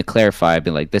 and you want to clarify,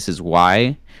 be like, this is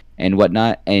why and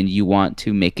whatnot, and you want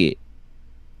to make it,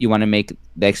 you want to make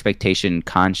the expectation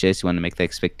conscious, you want to make the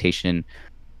expectation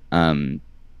um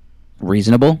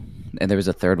reasonable. And there was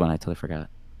a third one I totally forgot,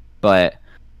 but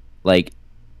like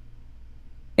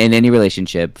in any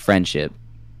relationship, friendship,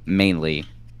 mainly,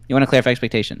 you want to clarify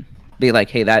expectation. Be like,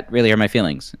 hey, that really hurt my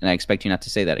feelings, and I expect you not to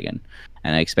say that again,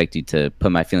 and I expect you to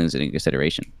put my feelings into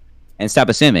consideration, and stop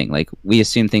assuming. Like we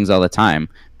assume things all the time,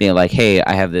 being like, hey,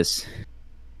 I have this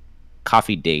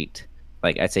coffee date.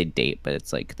 Like I'd say date, but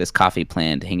it's like this coffee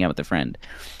plan to hang out with a friend,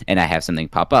 and I have something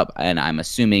pop up, and I'm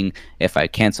assuming if I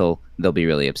cancel, they'll be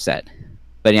really upset.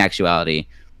 But in actuality,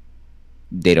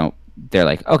 they don't. They're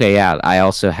like, okay, yeah, I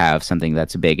also have something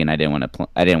that's big, and I didn't want to.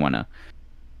 I didn't want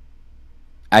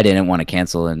to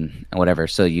cancel and whatever.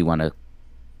 So you want to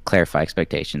clarify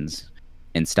expectations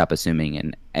and stop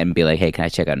assuming, and be like, hey, can I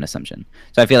check out an assumption?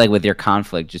 So I feel like with your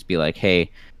conflict, just be like, hey,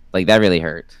 like that really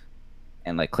hurt,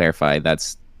 and like clarify.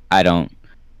 That's I don't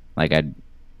like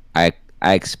I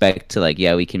I expect to like,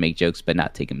 yeah, we can make jokes, but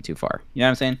not take them too far. You know what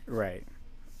I'm saying? Right.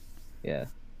 Yeah.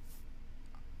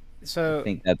 I So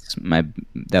think that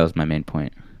was my main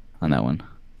point on that one.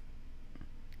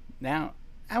 now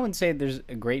I wouldn't say there's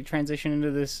a great transition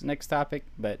into this next topic,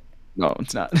 but No,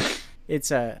 it's not.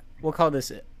 it's a we'll call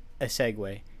this a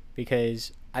segue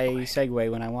because I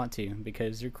segue when I want to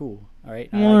because they're cool. All right,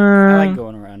 I like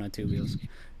going around on two wheels.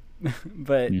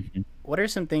 But Mhm. what are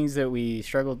some things that we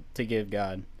struggle to give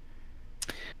God?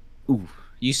 Ooh,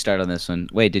 you start on this one.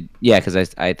 Wait, yeah?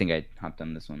 Because I think I hopped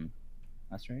on this one.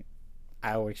 That's right.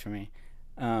 That works for me.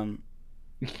 Um,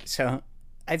 so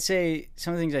I'd say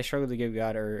some of the things I struggle to give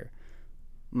God are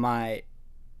my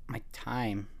my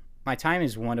time. My time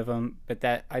is one of them, but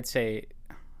that I'd say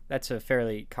that's a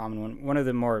fairly common one. One of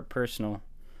the more personal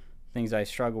things I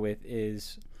struggle with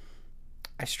is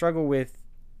I struggle with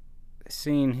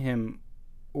seeing Him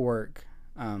work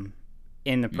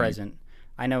in the Mm, present.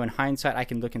 I know in hindsight I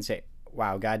can look and say,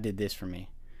 "Wow, God did this for me."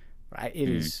 It mm,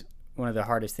 is one of the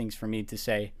hardest things for me to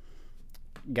say,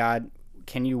 "God,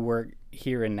 can you work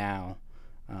here and now?"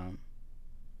 Um,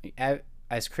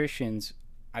 as Christians,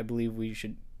 I believe we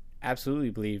should absolutely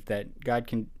believe that God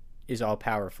can is all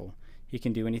powerful. He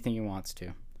can do anything He wants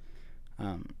to.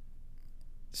 Um,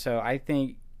 so I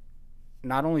think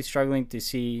not only struggling to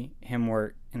see Him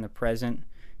work in the present,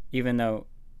 even though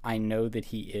I know that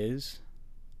He is,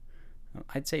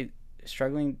 I'd say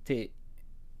struggling to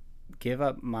give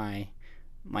up my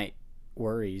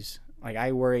worries. Like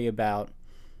I worry about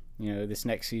this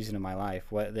next season of my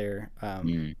life, whether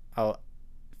mm. I'll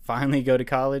finally go to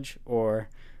college or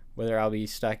whether I'll be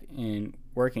stuck in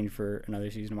working for another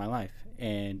season of my life.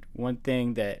 And one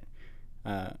thing that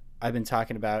I've been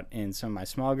talking about in some of my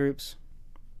small groups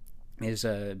is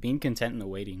being content in the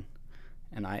waiting.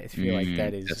 And I feel like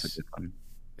That's a good one.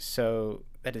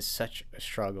 that is such a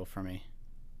struggle for me.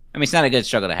 I mean, it's not a good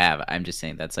struggle to have. I'm just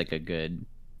saying that's like a good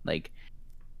like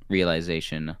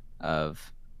realization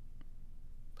of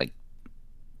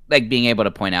like being able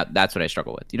to point out that's what I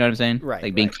struggle with. You know what I'm saying? Right,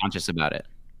 Like being right. conscious about it.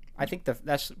 I think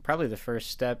that's probably the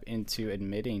first step into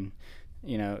admitting,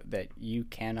 that you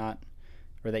cannot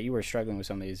or that you were struggling with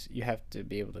some of these. You have to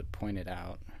be able to point it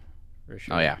out for Oh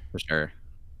sure. yeah, for sure,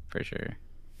 for sure.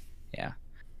 Yeah.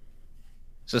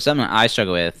 So something I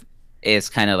struggle with is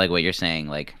kind of like what you're saying.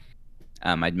 Like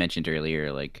I'd mentioned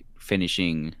earlier, like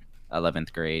finishing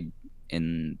 11th grade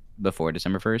in before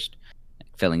December 1st,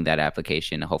 filling that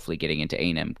application, hopefully getting into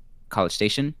A&M College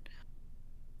Station.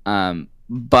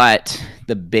 But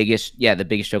the biggest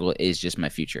struggle is just my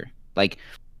future. Like,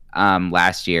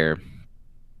 last year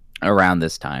around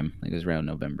this time, like it was around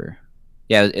November.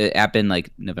 Yeah, it happened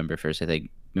like November 1st. I think me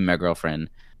and my girlfriend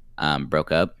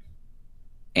broke up,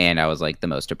 and I was like the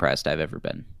most depressed I've ever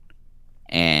been.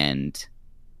 And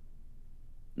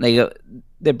like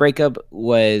the breakup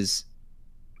was,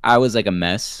 I was like a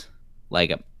mess,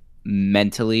 like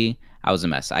mentally I was a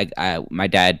mess. I my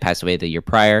dad passed away the year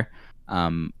prior,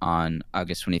 on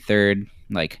August 23rd.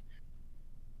 Like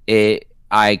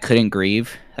I couldn't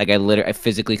grieve. Like I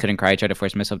physically couldn't cry. I tried to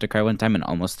force myself to cry one time and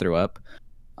almost threw up.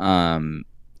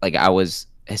 Like I was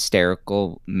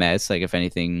hysterical mess. Like if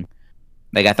anything,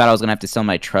 like I thought I was gonna have to sell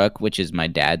my truck, which is my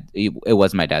dad. It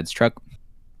was my dad's truck.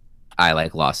 I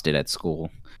like lost it at school.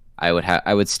 I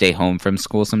would stay home from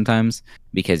school sometimes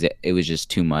because it was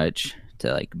just too much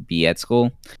to like be at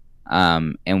school.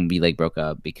 And we like broke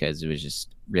up because it was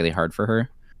just really hard for her,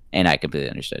 and I completely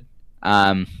understood.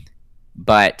 Um,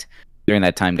 but during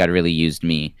that time, God really used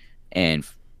me and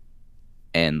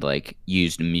like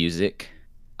used music,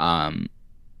 um,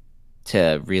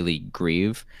 to really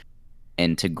grieve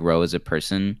and to grow as a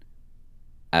person,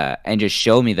 and just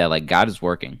show me that like God is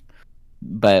working.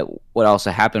 But what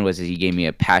also happened was that he gave me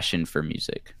a passion for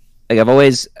music. Like I've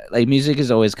always like music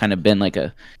has always kind of been like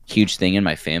a huge thing in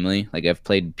my family. Like I've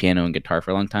played piano and guitar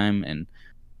for a long time, and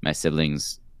my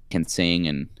siblings can sing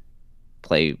and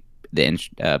play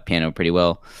the piano pretty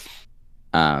well.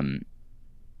 Um,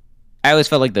 I always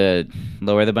felt like the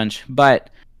lower of the bunch, but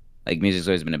like music's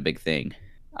always been a big thing.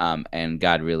 And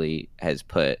God really has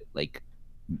put like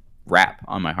rap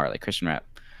on my heart, like Christian rap.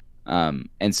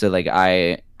 And so like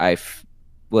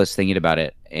was thinking about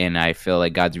it, and I feel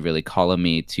like God's really calling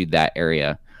me to that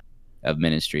area of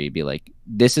ministry. Be like,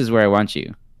 this is where I want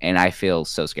you, and I feel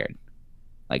so scared.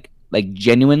 Like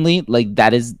genuinely, like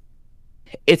that is.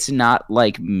 It's not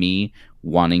like me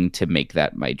wanting to make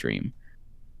that my dream.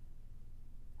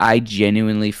 I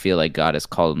genuinely feel like God has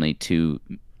called me to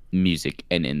music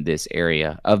and in this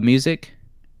area of music,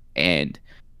 and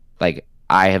like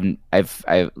I've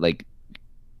like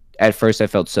at first I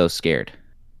felt so scared.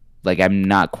 Like I'm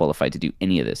not qualified to do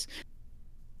any of this.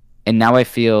 And now I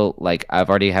feel like I've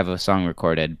already have a song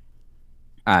recorded.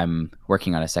 I'm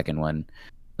working on a second one.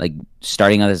 Like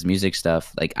starting on this music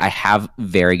stuff, like I have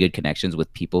very good connections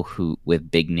with people who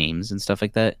with big names and stuff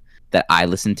like that I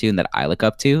listen to and that I look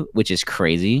up to, which is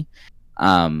crazy.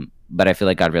 But I feel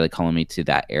like God really calling me to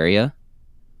that area.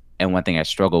 And one thing I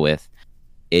struggle with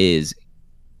is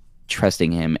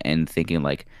trusting him and thinking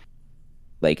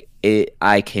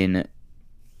I can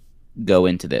go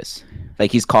into this.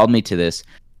 Like he's called me to this,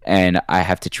 and I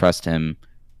have to trust him,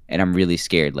 and I'm really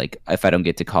scared. Like if I don't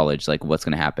get to college, like what's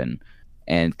gonna happen?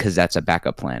 And because that's a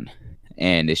backup plan,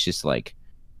 and it's just like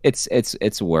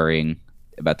it's worrying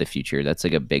about the future. That's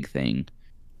like a big thing.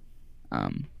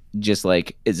 Just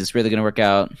like, is this really gonna work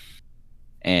out?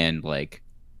 And like,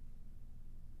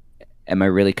 am I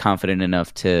really confident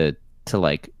enough to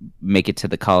like make it to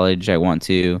the college I want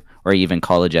to, or even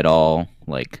college at all?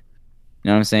 Like, you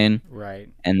know what I'm saying? Right.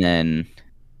 And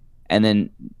then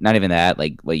not even that,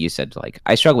 like what you said, like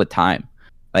I struggle with time.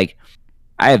 Like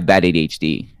I have bad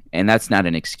ADHD, and that's not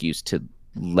an excuse to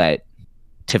let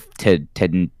to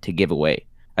give away.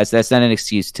 That's not an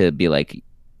excuse to be like,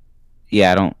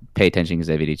 yeah, I don't pay attention because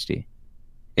I have ADHD.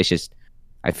 It's just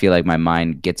I feel like my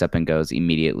mind gets up and goes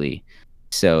immediately.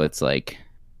 So it's like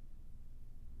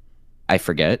I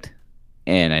forget,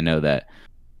 and I know that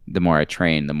the more I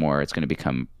train, the more it's going to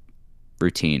become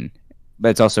routine. But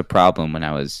it's also a problem when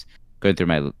I was going through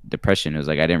my depression. It was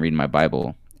like I didn't read my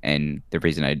Bible, and the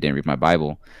reason I didn't read my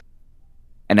Bible,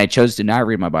 and I chose to not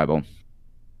read my Bible,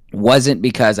 wasn't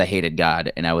because I hated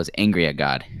God and I was angry at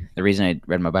God. The reason I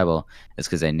read my Bible is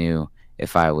because I knew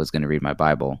if I was going to read my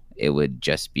Bible, it would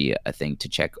just be a thing to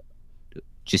check,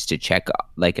 just to check,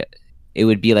 like it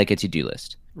would be like a to-do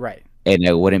list, Right. and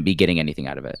I wouldn't be getting anything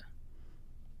out of it.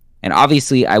 And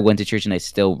obviously, I went to church and I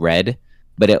still read,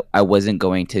 but I wasn't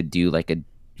going to do like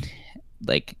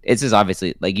it's just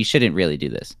obviously like you shouldn't really do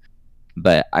this.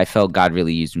 But I felt God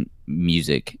really used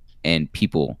music and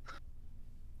people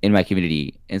in my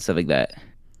community and stuff like that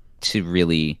to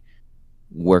really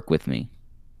work with me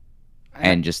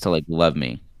and just to like love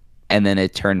me. And then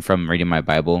it turned from reading my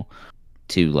Bible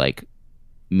to like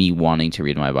me wanting to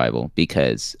read my Bible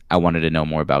because I wanted to know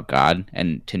more about God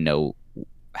and to know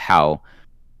how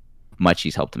much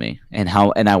he's helped me and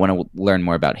I want to learn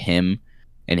more about him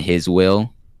and his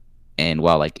will. And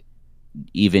while like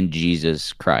even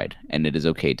Jesus cried, and it is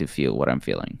okay to feel what I'm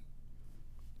feeling.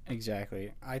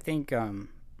 Exactly. I think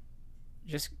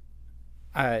just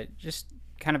just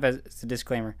kind of as a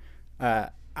disclaimer,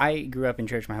 I grew up in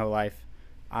church my whole life.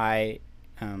 I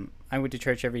went to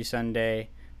church every Sunday.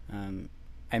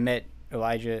 I met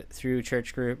Elijah through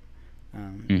church group,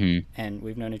 and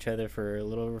we've known each other for a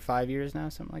little over 5 years now,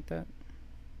 something like that.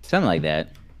 Something like that.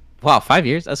 Wow, 5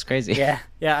 years? That's crazy. Yeah.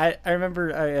 I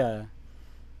remember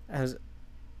I was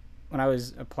when I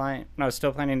was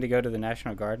still planning to go to the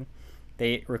National Guard.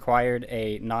 They required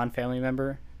a non-family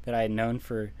member that I had known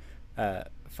for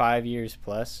 5 years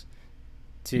plus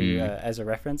to as a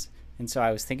reference. And so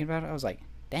I was thinking about it. I was like,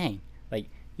 dang, like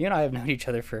you and I have known each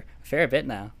other for a fair bit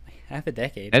now, like half a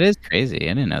decade. That is crazy.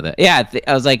 I didn't know that. Yeah,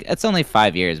 I was like, it's only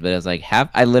 5 years, but it was like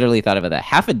I literally thought about that.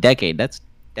 Half a decade. That's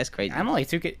crazy. I'm only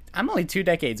 2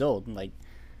 decades old. Like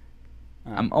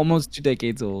I'm almost 2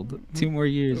 decades old. 2 more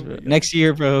years, bro. Next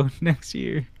year, bro. Next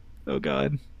year. Oh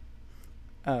God.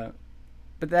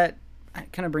 But that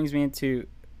it kind of brings me into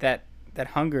that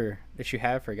hunger that you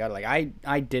have for God. Like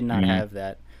I did not Mm-hmm. have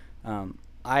that.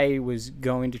 I was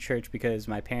going to church because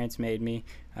my parents made me.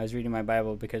 I was reading my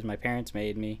Bible because my parents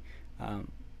made me.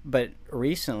 But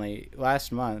recently,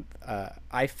 last month, the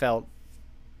I felt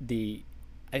the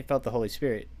Holy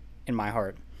Spirit in my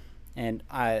heart, and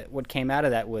what came out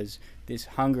of that was this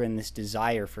hunger and this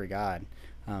desire for God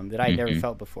that I had never Mm-hmm.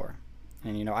 felt before.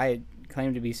 And I had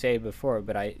claimed to be saved before,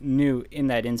 but I knew in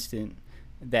that instant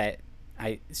that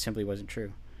I simply wasn't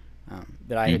true.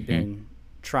 That I had Mm-hmm. been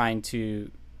trying to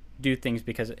do things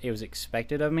because it was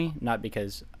expected of me, not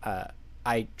because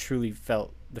I truly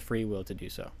felt the free will to do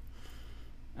so.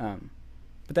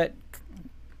 But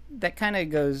that kind of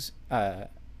goes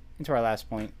into our last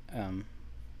point. We're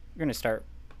going to start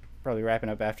probably wrapping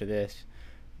up after this,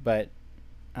 but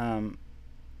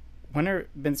when there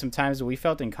been some times that we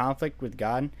felt in conflict with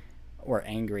God or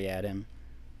angry at Him?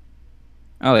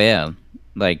 Oh yeah,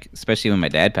 like especially when my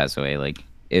dad passed away, like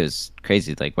it was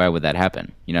crazy. Like why would that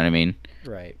happen? You know what I mean?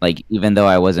 Right. Like even though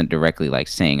I wasn't directly like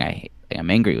saying I'm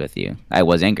angry with you, I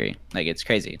was angry. Like it's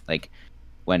crazy. Like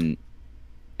when,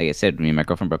 like I said, me and my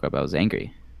girlfriend broke up, I was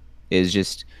angry. It's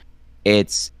just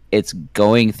it's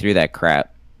going through that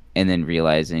crap and then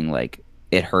realizing like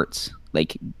it hurts.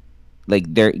 Like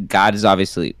there, God is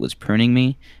obviously was pruning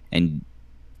me and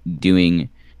doing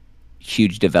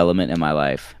huge development in my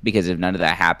life, because if none of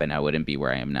that happened, I wouldn't be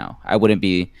where I am now. I wouldn't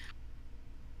be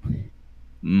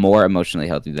more emotionally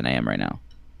healthy than I am right now.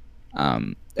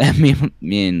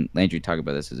 Me and Landry talk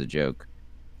about this as a joke.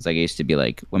 It's like I used to be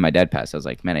like, when my dad passed, I was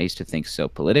like, man, I used to think so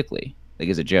politically. Like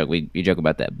as a joke, we joke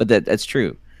about that, but that's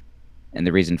true. And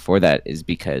the reason for that is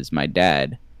because my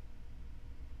dad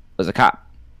was a cop,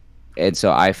 and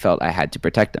so I felt I had to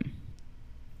protect him,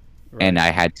 and Right.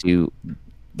 I had to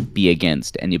be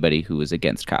against anybody who was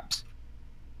against cops.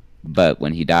 But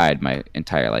when he died, my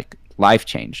entire like life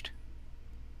changed,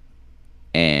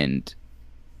 and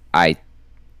I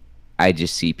I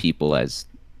just see people as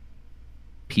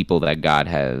people that God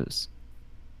has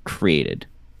created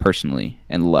personally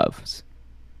and loves.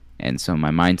 And so my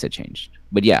mindset changed.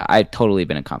 But yeah, I've totally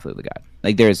been in conflict with God.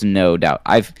 Like there's no doubt.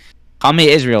 I've call me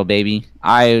Israel, baby.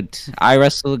 I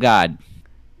wrestle with God.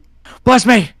 Bless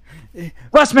me,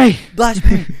 bless me, Bless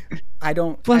me. I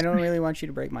bless don't me. really want you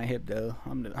to break my hip though.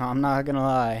 I'm not gonna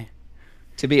lie,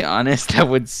 To be honest, that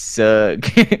would suck.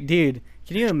 dude.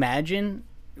 Can you imagine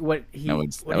That what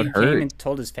would he came hurt. and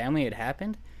told his family had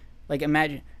happened? Like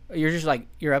imagine you're just like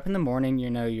you're up in the morning,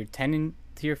 you're tending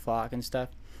to your flock and stuff,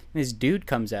 and this dude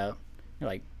comes out. You're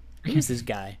like, who is this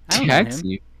guy? I don't know Tax him.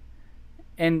 you.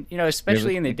 And Really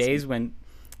especially in the tax you. days when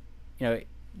you know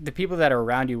the people that are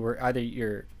around you were either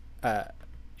your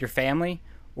family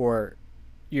or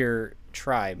your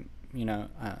tribe.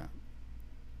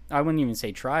 I wouldn't even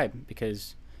say tribe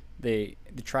because the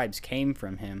tribes came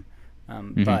from him,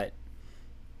 Mm-hmm. but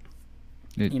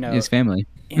you know His family.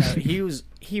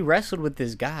 he wrestled with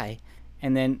this guy,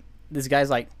 and then this guy's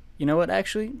like, you know what?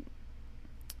 Actually,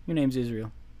 your name's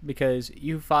Israel because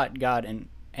you fought God and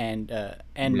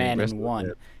Yeah, man rest and of won,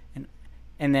 it.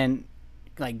 and then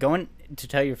like going to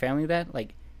tell your family that,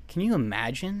 like, can you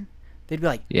imagine? They'd be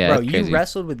like, Yeah, bro, it's you crazy.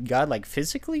 wrestled with God like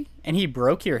physically, and he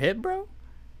broke your hip, bro.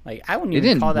 Like I wouldn't It even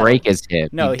didn't call that a break his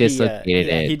hip. He no. dislocated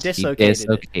He it. He dislocated it.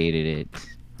 dislocated it.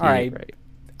 All Dude, right, right.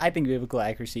 I think biblical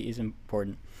accuracy is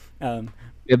important. Um,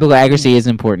 Biblical accuracy is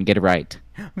important. Get it right.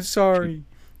 I'm sorry.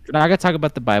 If you're not gonna talk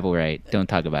about the Bible right, don't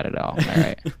talk about it at all. All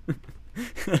right.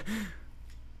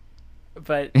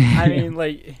 But I mean,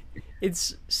 like,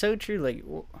 it's so true. Like,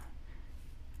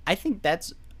 I think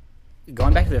that's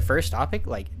going back to the first topic.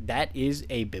 Like, that is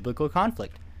a biblical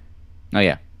conflict. Oh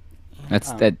yeah, that's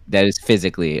Um, that. That is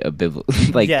physically a biblical,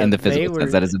 like yeah, in the they physical sense.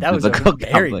 were. That is a That was a biblical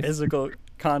very conflict. physical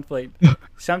conflict.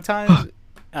 Sometimes,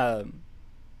 um,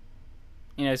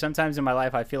 sometimes in my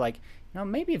life, I feel like,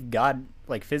 maybe if God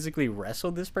like physically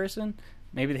wrestled this person,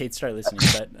 maybe they'd start listening.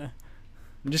 But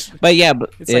just But yeah,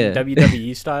 but it's like yeah.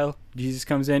 WWE style. Jesus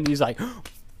comes in, he's like,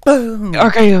 boom.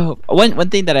 Okay. One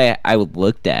thing that I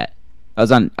looked at, I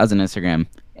was on Instagram,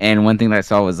 and one thing that I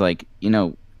saw was like,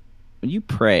 when you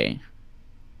pray,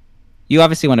 you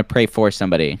obviously want to pray for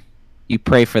somebody. You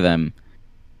pray for them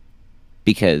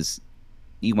because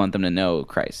you want them to know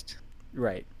Christ.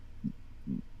 Right.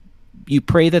 You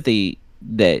pray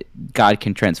that God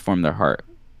can transform their heart,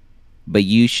 but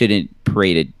you shouldn't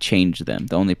pray to change them.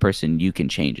 The only person you can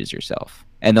change is yourself,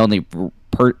 and the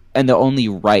only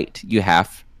right you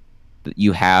have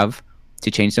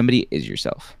to change somebody is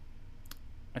yourself.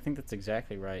 I think that's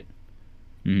exactly right.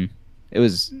 Hmm. It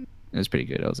was pretty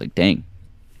good. I was like, dang,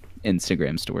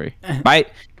 Instagram story. My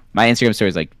My Instagram story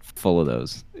is like full of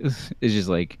those. It's just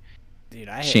like Dude,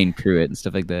 Shane Pruitt and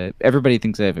stuff like that. Everybody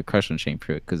thinks I have a crush on Shane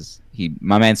Pruitt because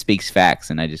my man speaks facts,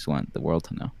 and I just want the world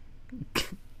to know.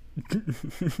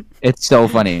 It's so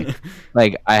funny.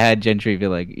 Like I had Gentry be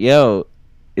like, "Yo,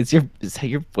 is that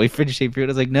your boyfriend Shane Pruitt?"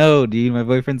 I was like, "No, dude, my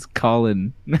boyfriend's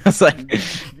Colin." I was like,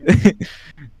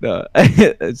 "No,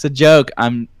 it's a joke.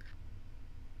 I'm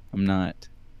not."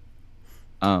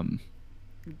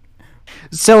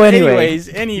 So anyways,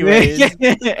 anyway,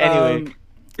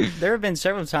 there have been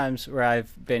several times where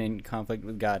I've been in conflict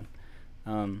with God.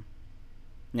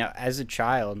 Now, as a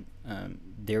child,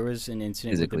 there was an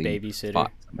incident with the babysitter.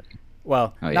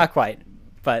 Well, not quite,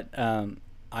 but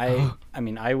I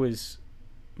mean, I was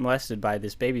molested by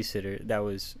this babysitter that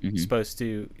was supposed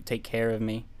to take care of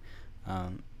me,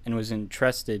 and was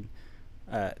entrusted.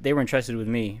 They were entrusted with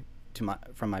me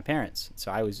from my parents.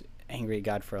 So I was angry at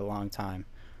God for a long time,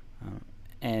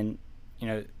 and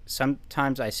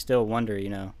sometimes I still wonder,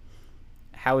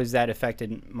 how has that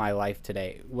affected my life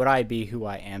today? Would I be who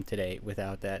I am today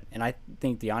without that? And I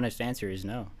think the honest answer is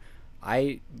no.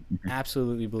 I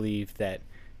absolutely believe that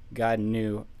God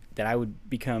knew that I would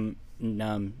become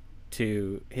numb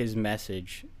to his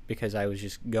message because I was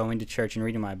just going to church and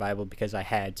reading my Bible because I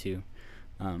had to.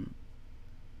 And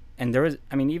there was,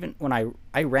 even when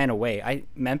I ran away,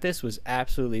 Memphis was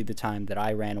absolutely the time that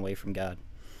I ran away from God.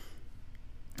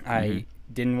 I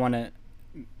didn't want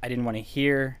to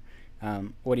hear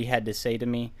what he had to say to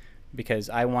me because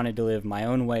I wanted to live my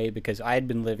own way because I had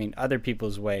been living other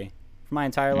people's way for my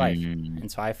entire life.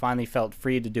 And so I finally felt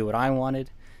free to do what I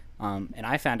wanted. And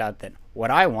I found out that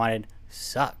what I wanted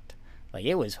sucked. Like,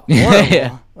 it was horrible.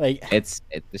 Yeah. Like, it's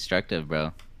destructive,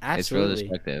 bro. Absolutely. It's really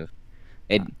destructive.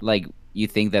 It like you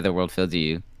think that the world fills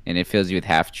you, and it fills you with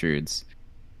half truths,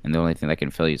 and the only thing that can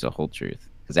fill you is a whole truth,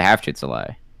 because a half truth's a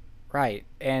lie. Right.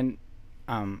 And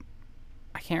I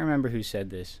can't remember who said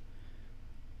this,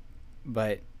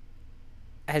 but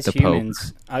as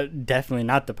humans, definitely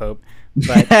not the Pope,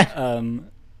 but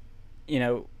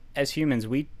as humans,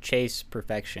 we chase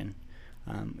perfection.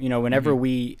 Whenever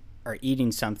we are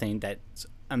eating something that's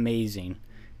amazing,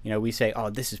 we say, "Oh,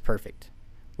 this is perfect."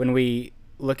 When we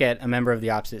look at a member of the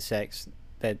opposite sex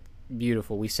that's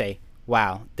beautiful, we say,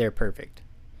 "Wow, they're perfect."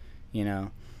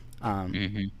 And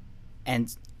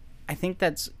I think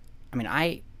that's,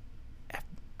 I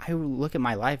look at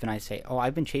my life and I say, "Oh,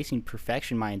 I've been chasing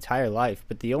perfection my entire life,"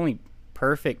 but the only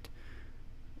perfect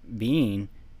being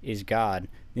is God.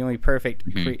 The only perfect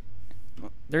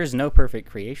there is no perfect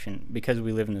creation because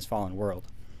we live in this fallen world.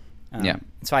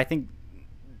 So I think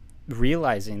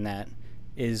realizing that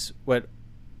is what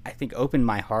I think opened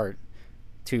my heart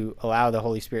to allow the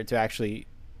Holy Spirit to actually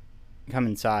come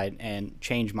inside and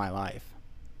change my life.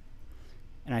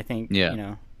 And I think,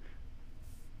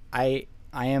 I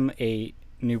am a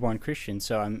newborn Christian,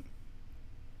 so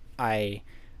I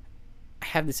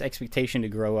have this expectation to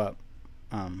grow up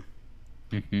in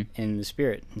the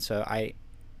Spirit. And so I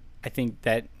think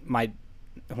that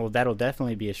that'll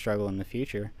definitely be a struggle in the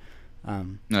future.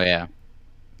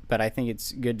 But I think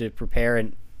it's good to prepare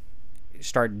and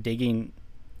start digging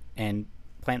and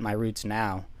plant my roots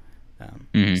now,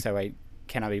 so I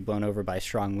cannot be blown over by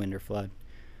strong wind or flood.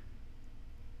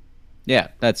 Yeah,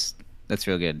 that's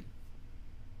real good.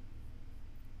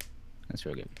 That's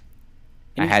real good.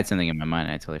 I had something in my mind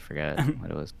and I totally forgot what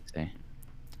it was to say.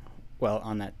 Well,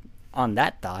 on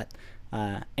that thought,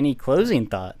 any closing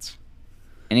thoughts?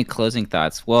 Any closing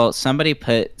thoughts? Well, somebody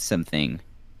put something.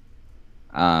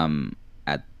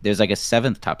 There's like a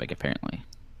 7th topic apparently.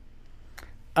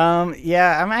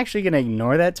 Yeah, I'm actually gonna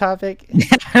ignore that topic.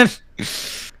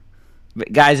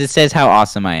 But guys, it says how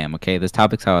awesome I am. Okay, this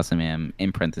topic's how awesome I am.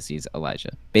 In parentheses,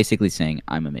 Elijah, basically saying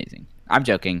I'm amazing. I'm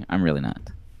joking. I'm really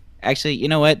not. Actually, you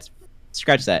know what?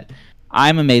 Scratch that.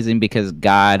 I'm amazing because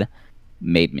God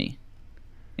made me,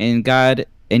 and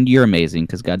you're amazing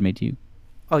because God made you.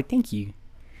 Oh, thank you.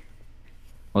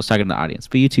 I was talking to the audience,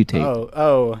 but you too, Tate.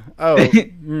 Oh.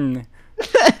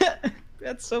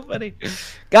 That's so funny.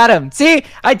 Got him. See,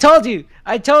 I told you.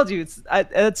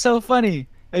 That's so funny.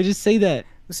 I just say that.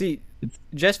 See,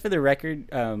 just for the record,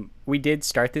 we did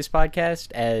start this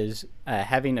podcast as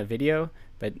having a video,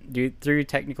 but through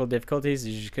technical difficulties,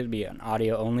 it just could be an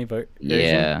audio only version.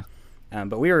 Yeah.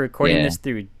 But we were recording this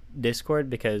through Discord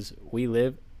because we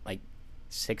live like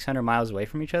 600 miles away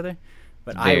from each other.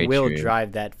 But I will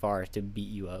drive that far to beat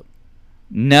you up.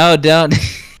 No, don't.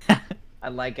 I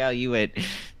like how you went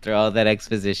through all that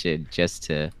exposition just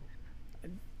to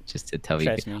tell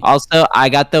me. Also, I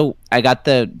got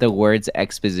the words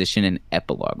exposition and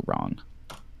epilogue wrong.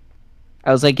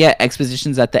 I was like, yeah,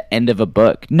 exposition's at the end of a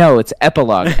book. No, it's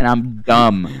epilogue, and I'm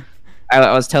dumb.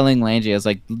 I was telling Landry, I was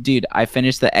like, dude, I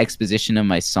finished the exposition of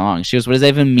my song. She goes, what does that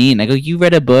even mean? I go, you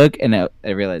read a book? And I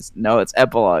realized, no, it's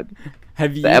epilogue.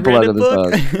 Have you The read epilogue a of the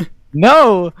book? song.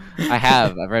 No, I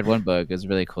have. I've read one book. It's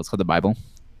really cool. It's called the Bible.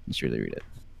 You should really read it.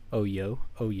 Oh yo,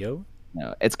 oh yo.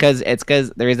 No, it's because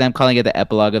the reason I'm calling it the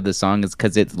epilogue of the song is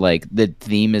because it's like the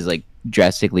theme is like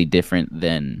drastically different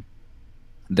than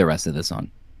the rest of the song.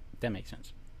 That makes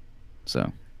sense.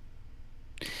 So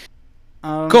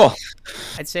Um, cool.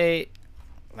 I'd say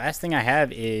last thing I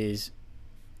have is,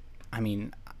 I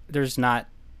mean, there's not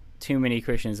too many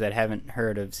Christians that haven't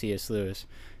heard of C.S. Lewis,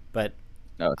 but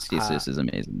Oh, this is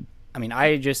amazing. I mean,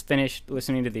 I just finished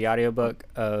listening to the audiobook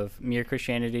of Mere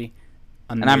Christianity.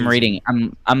 And I'm reading.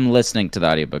 I'm listening to the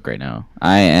audiobook right now.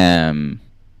 I am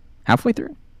halfway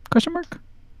through? Question mark.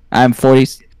 I'm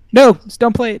 40. No,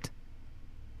 don't play it.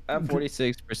 I'm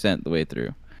 46% the way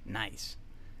through. Nice.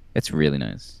 It's really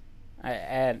nice.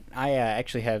 I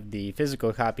actually have the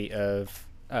physical copy of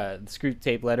the Screw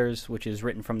Tape Letters, which is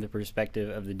written from the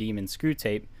perspective of the demon Screw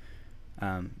Tape.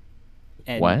 And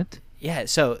What? Yeah,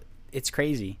 so it's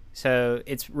crazy. So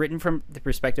it's written from the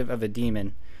perspective of a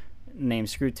demon named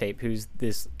Screw Tape, who's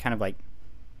this kind of like,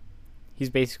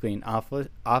 he's basically an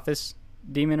office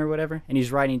demon or whatever, and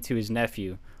he's writing to his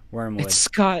nephew Wormwood. It's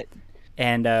Scott.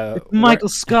 And Michael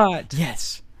Scott.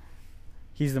 Yes,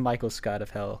 he's the Michael Scott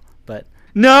of hell. But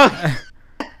No.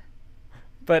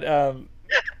 but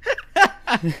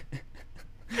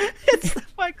It's the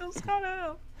Michael Scott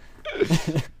of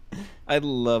hell. I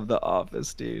love The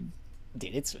Office, dude.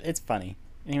 Dude, it's funny.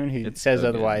 Anyone who It's says so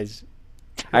otherwise,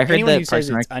 I heard anyone that who says Parks it's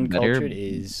and Rec better, uncultured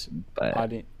is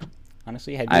but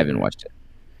honestly. Have you I haven't ever, watched it.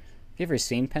 Have you ever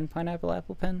seen Pen Pineapple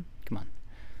Apple Pen? Come on.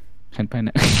 Pen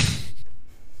Pine.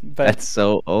 But That's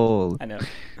so old. I know.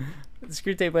 The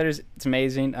Screw Tape Letters, it's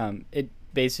amazing. It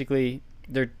basically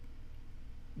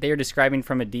they are describing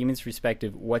from a demon's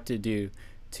perspective what to do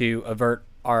to avert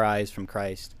our eyes from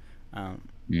Christ. And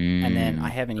then I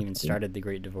haven't even started The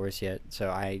Great Divorce yet, so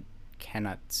I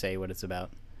cannot say what it's about.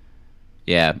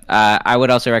 Yeah, I would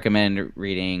also recommend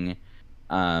reading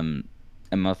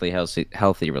Monthly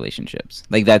Healthy Relationships.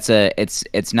 Like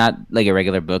it's not like a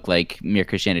regular book like Mere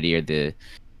Christianity or the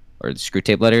Screw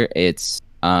Tape Letter. It's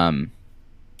like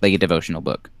a devotional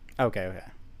book. Okay.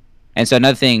 And so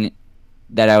another thing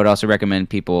that I would also recommend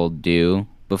people do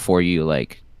before you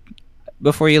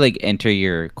enter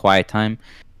your quiet time,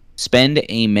 spend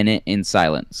a minute in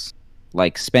silence.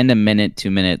 Like spend a minute,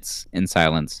 2 minutes in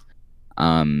silence.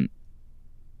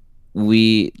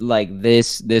 We like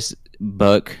this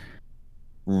book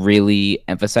really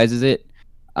emphasizes it.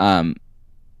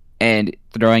 And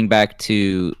throwing back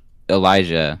to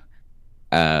Elijah,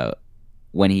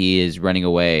 when he is running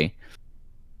away,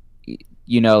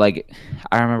 like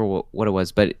I don't remember what it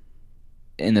was, but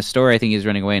in the story, I think he's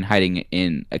running away and hiding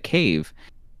in a cave,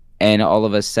 and all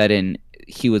of a sudden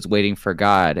he was waiting for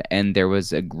God, and there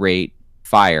was a great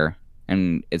fire,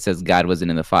 and it says God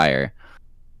wasn't in the fire,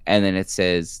 and then it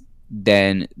says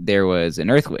then there was an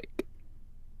earthquake.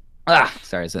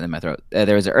 Sorry, it's in my throat.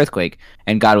 There was an earthquake,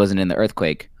 and God wasn't in the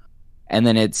earthquake. And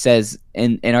then it says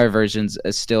in our versions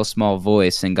a still small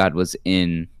voice, and God was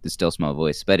in the still small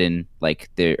voice. But in like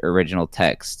the original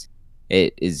text,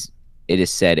 it is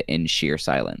said in sheer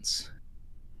silence.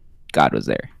 God was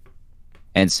there.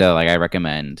 And so like I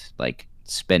recommend like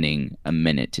spending a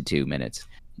minute to 2 minutes,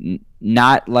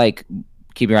 not like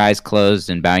keep your eyes closed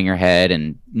and bowing your head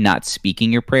and not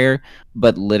speaking your prayer,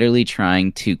 but literally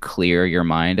trying to clear your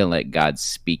mind and let God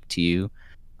speak to you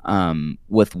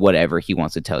with whatever he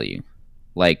wants to tell you.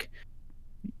 Like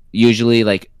usually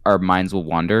like our minds will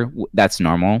wander. That's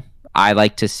normal. I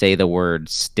like to say the word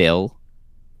still,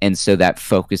 and so that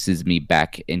focuses me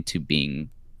back into being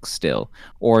still.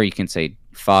 Or you can say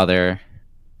Father,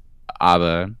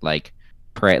 Abba, like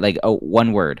pray, like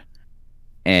one word,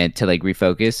 and to like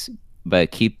refocus.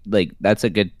 But keep like that's a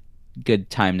good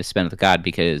time to spend with God,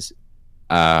 because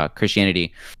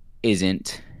Christianity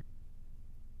isn't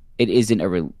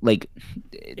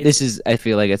this is, I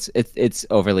feel like it's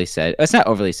overly said. It's not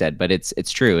overly said, but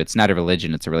it's true. It's not a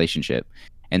religion, it's a relationship.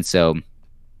 And so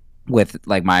with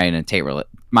like mine and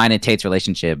Tate's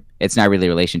relationship, it's not really a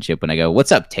relationship when I go,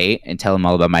 "What's up, Tate?" and tell him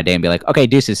all about my day and be like, "Okay,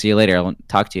 deuces, see you later. I won't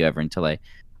talk to you ever or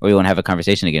we won't have a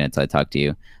conversation again until I talk to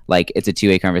you." Like it's a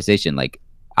two-way conversation. Like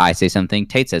I say something,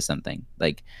 Tate says something.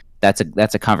 Like that's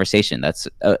a conversation.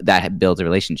 That builds a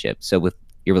relationship. So with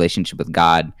your relationship with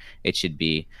God, it should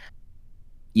be,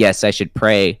 yes, I should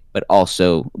pray, but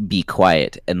also be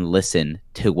quiet and listen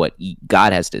to what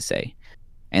God has to say.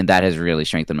 And that has really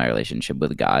strengthened my relationship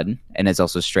with God, and has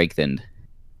also strengthened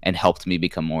and helped me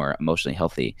become more emotionally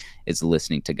healthy, is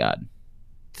listening to God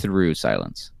through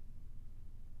silence.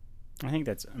 I think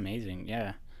that's amazing.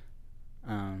 Yeah.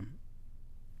 Um,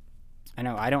 I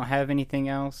know I don't have anything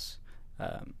else.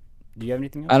 Do you have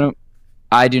anything I else? don't.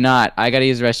 I do not. I gotta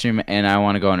use the restroom, and I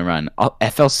want to go on a run. Oh,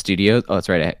 FL Studio. Oh, that's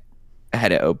right. I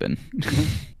had it open.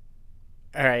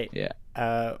 All right. Yeah.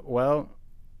 Well,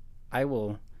 I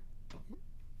will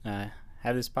uh,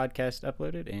 have this podcast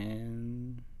uploaded,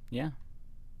 and yeah.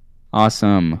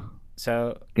 Awesome.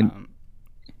 So Good-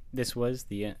 this was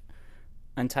the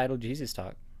Untitled Jesus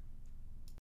Talk.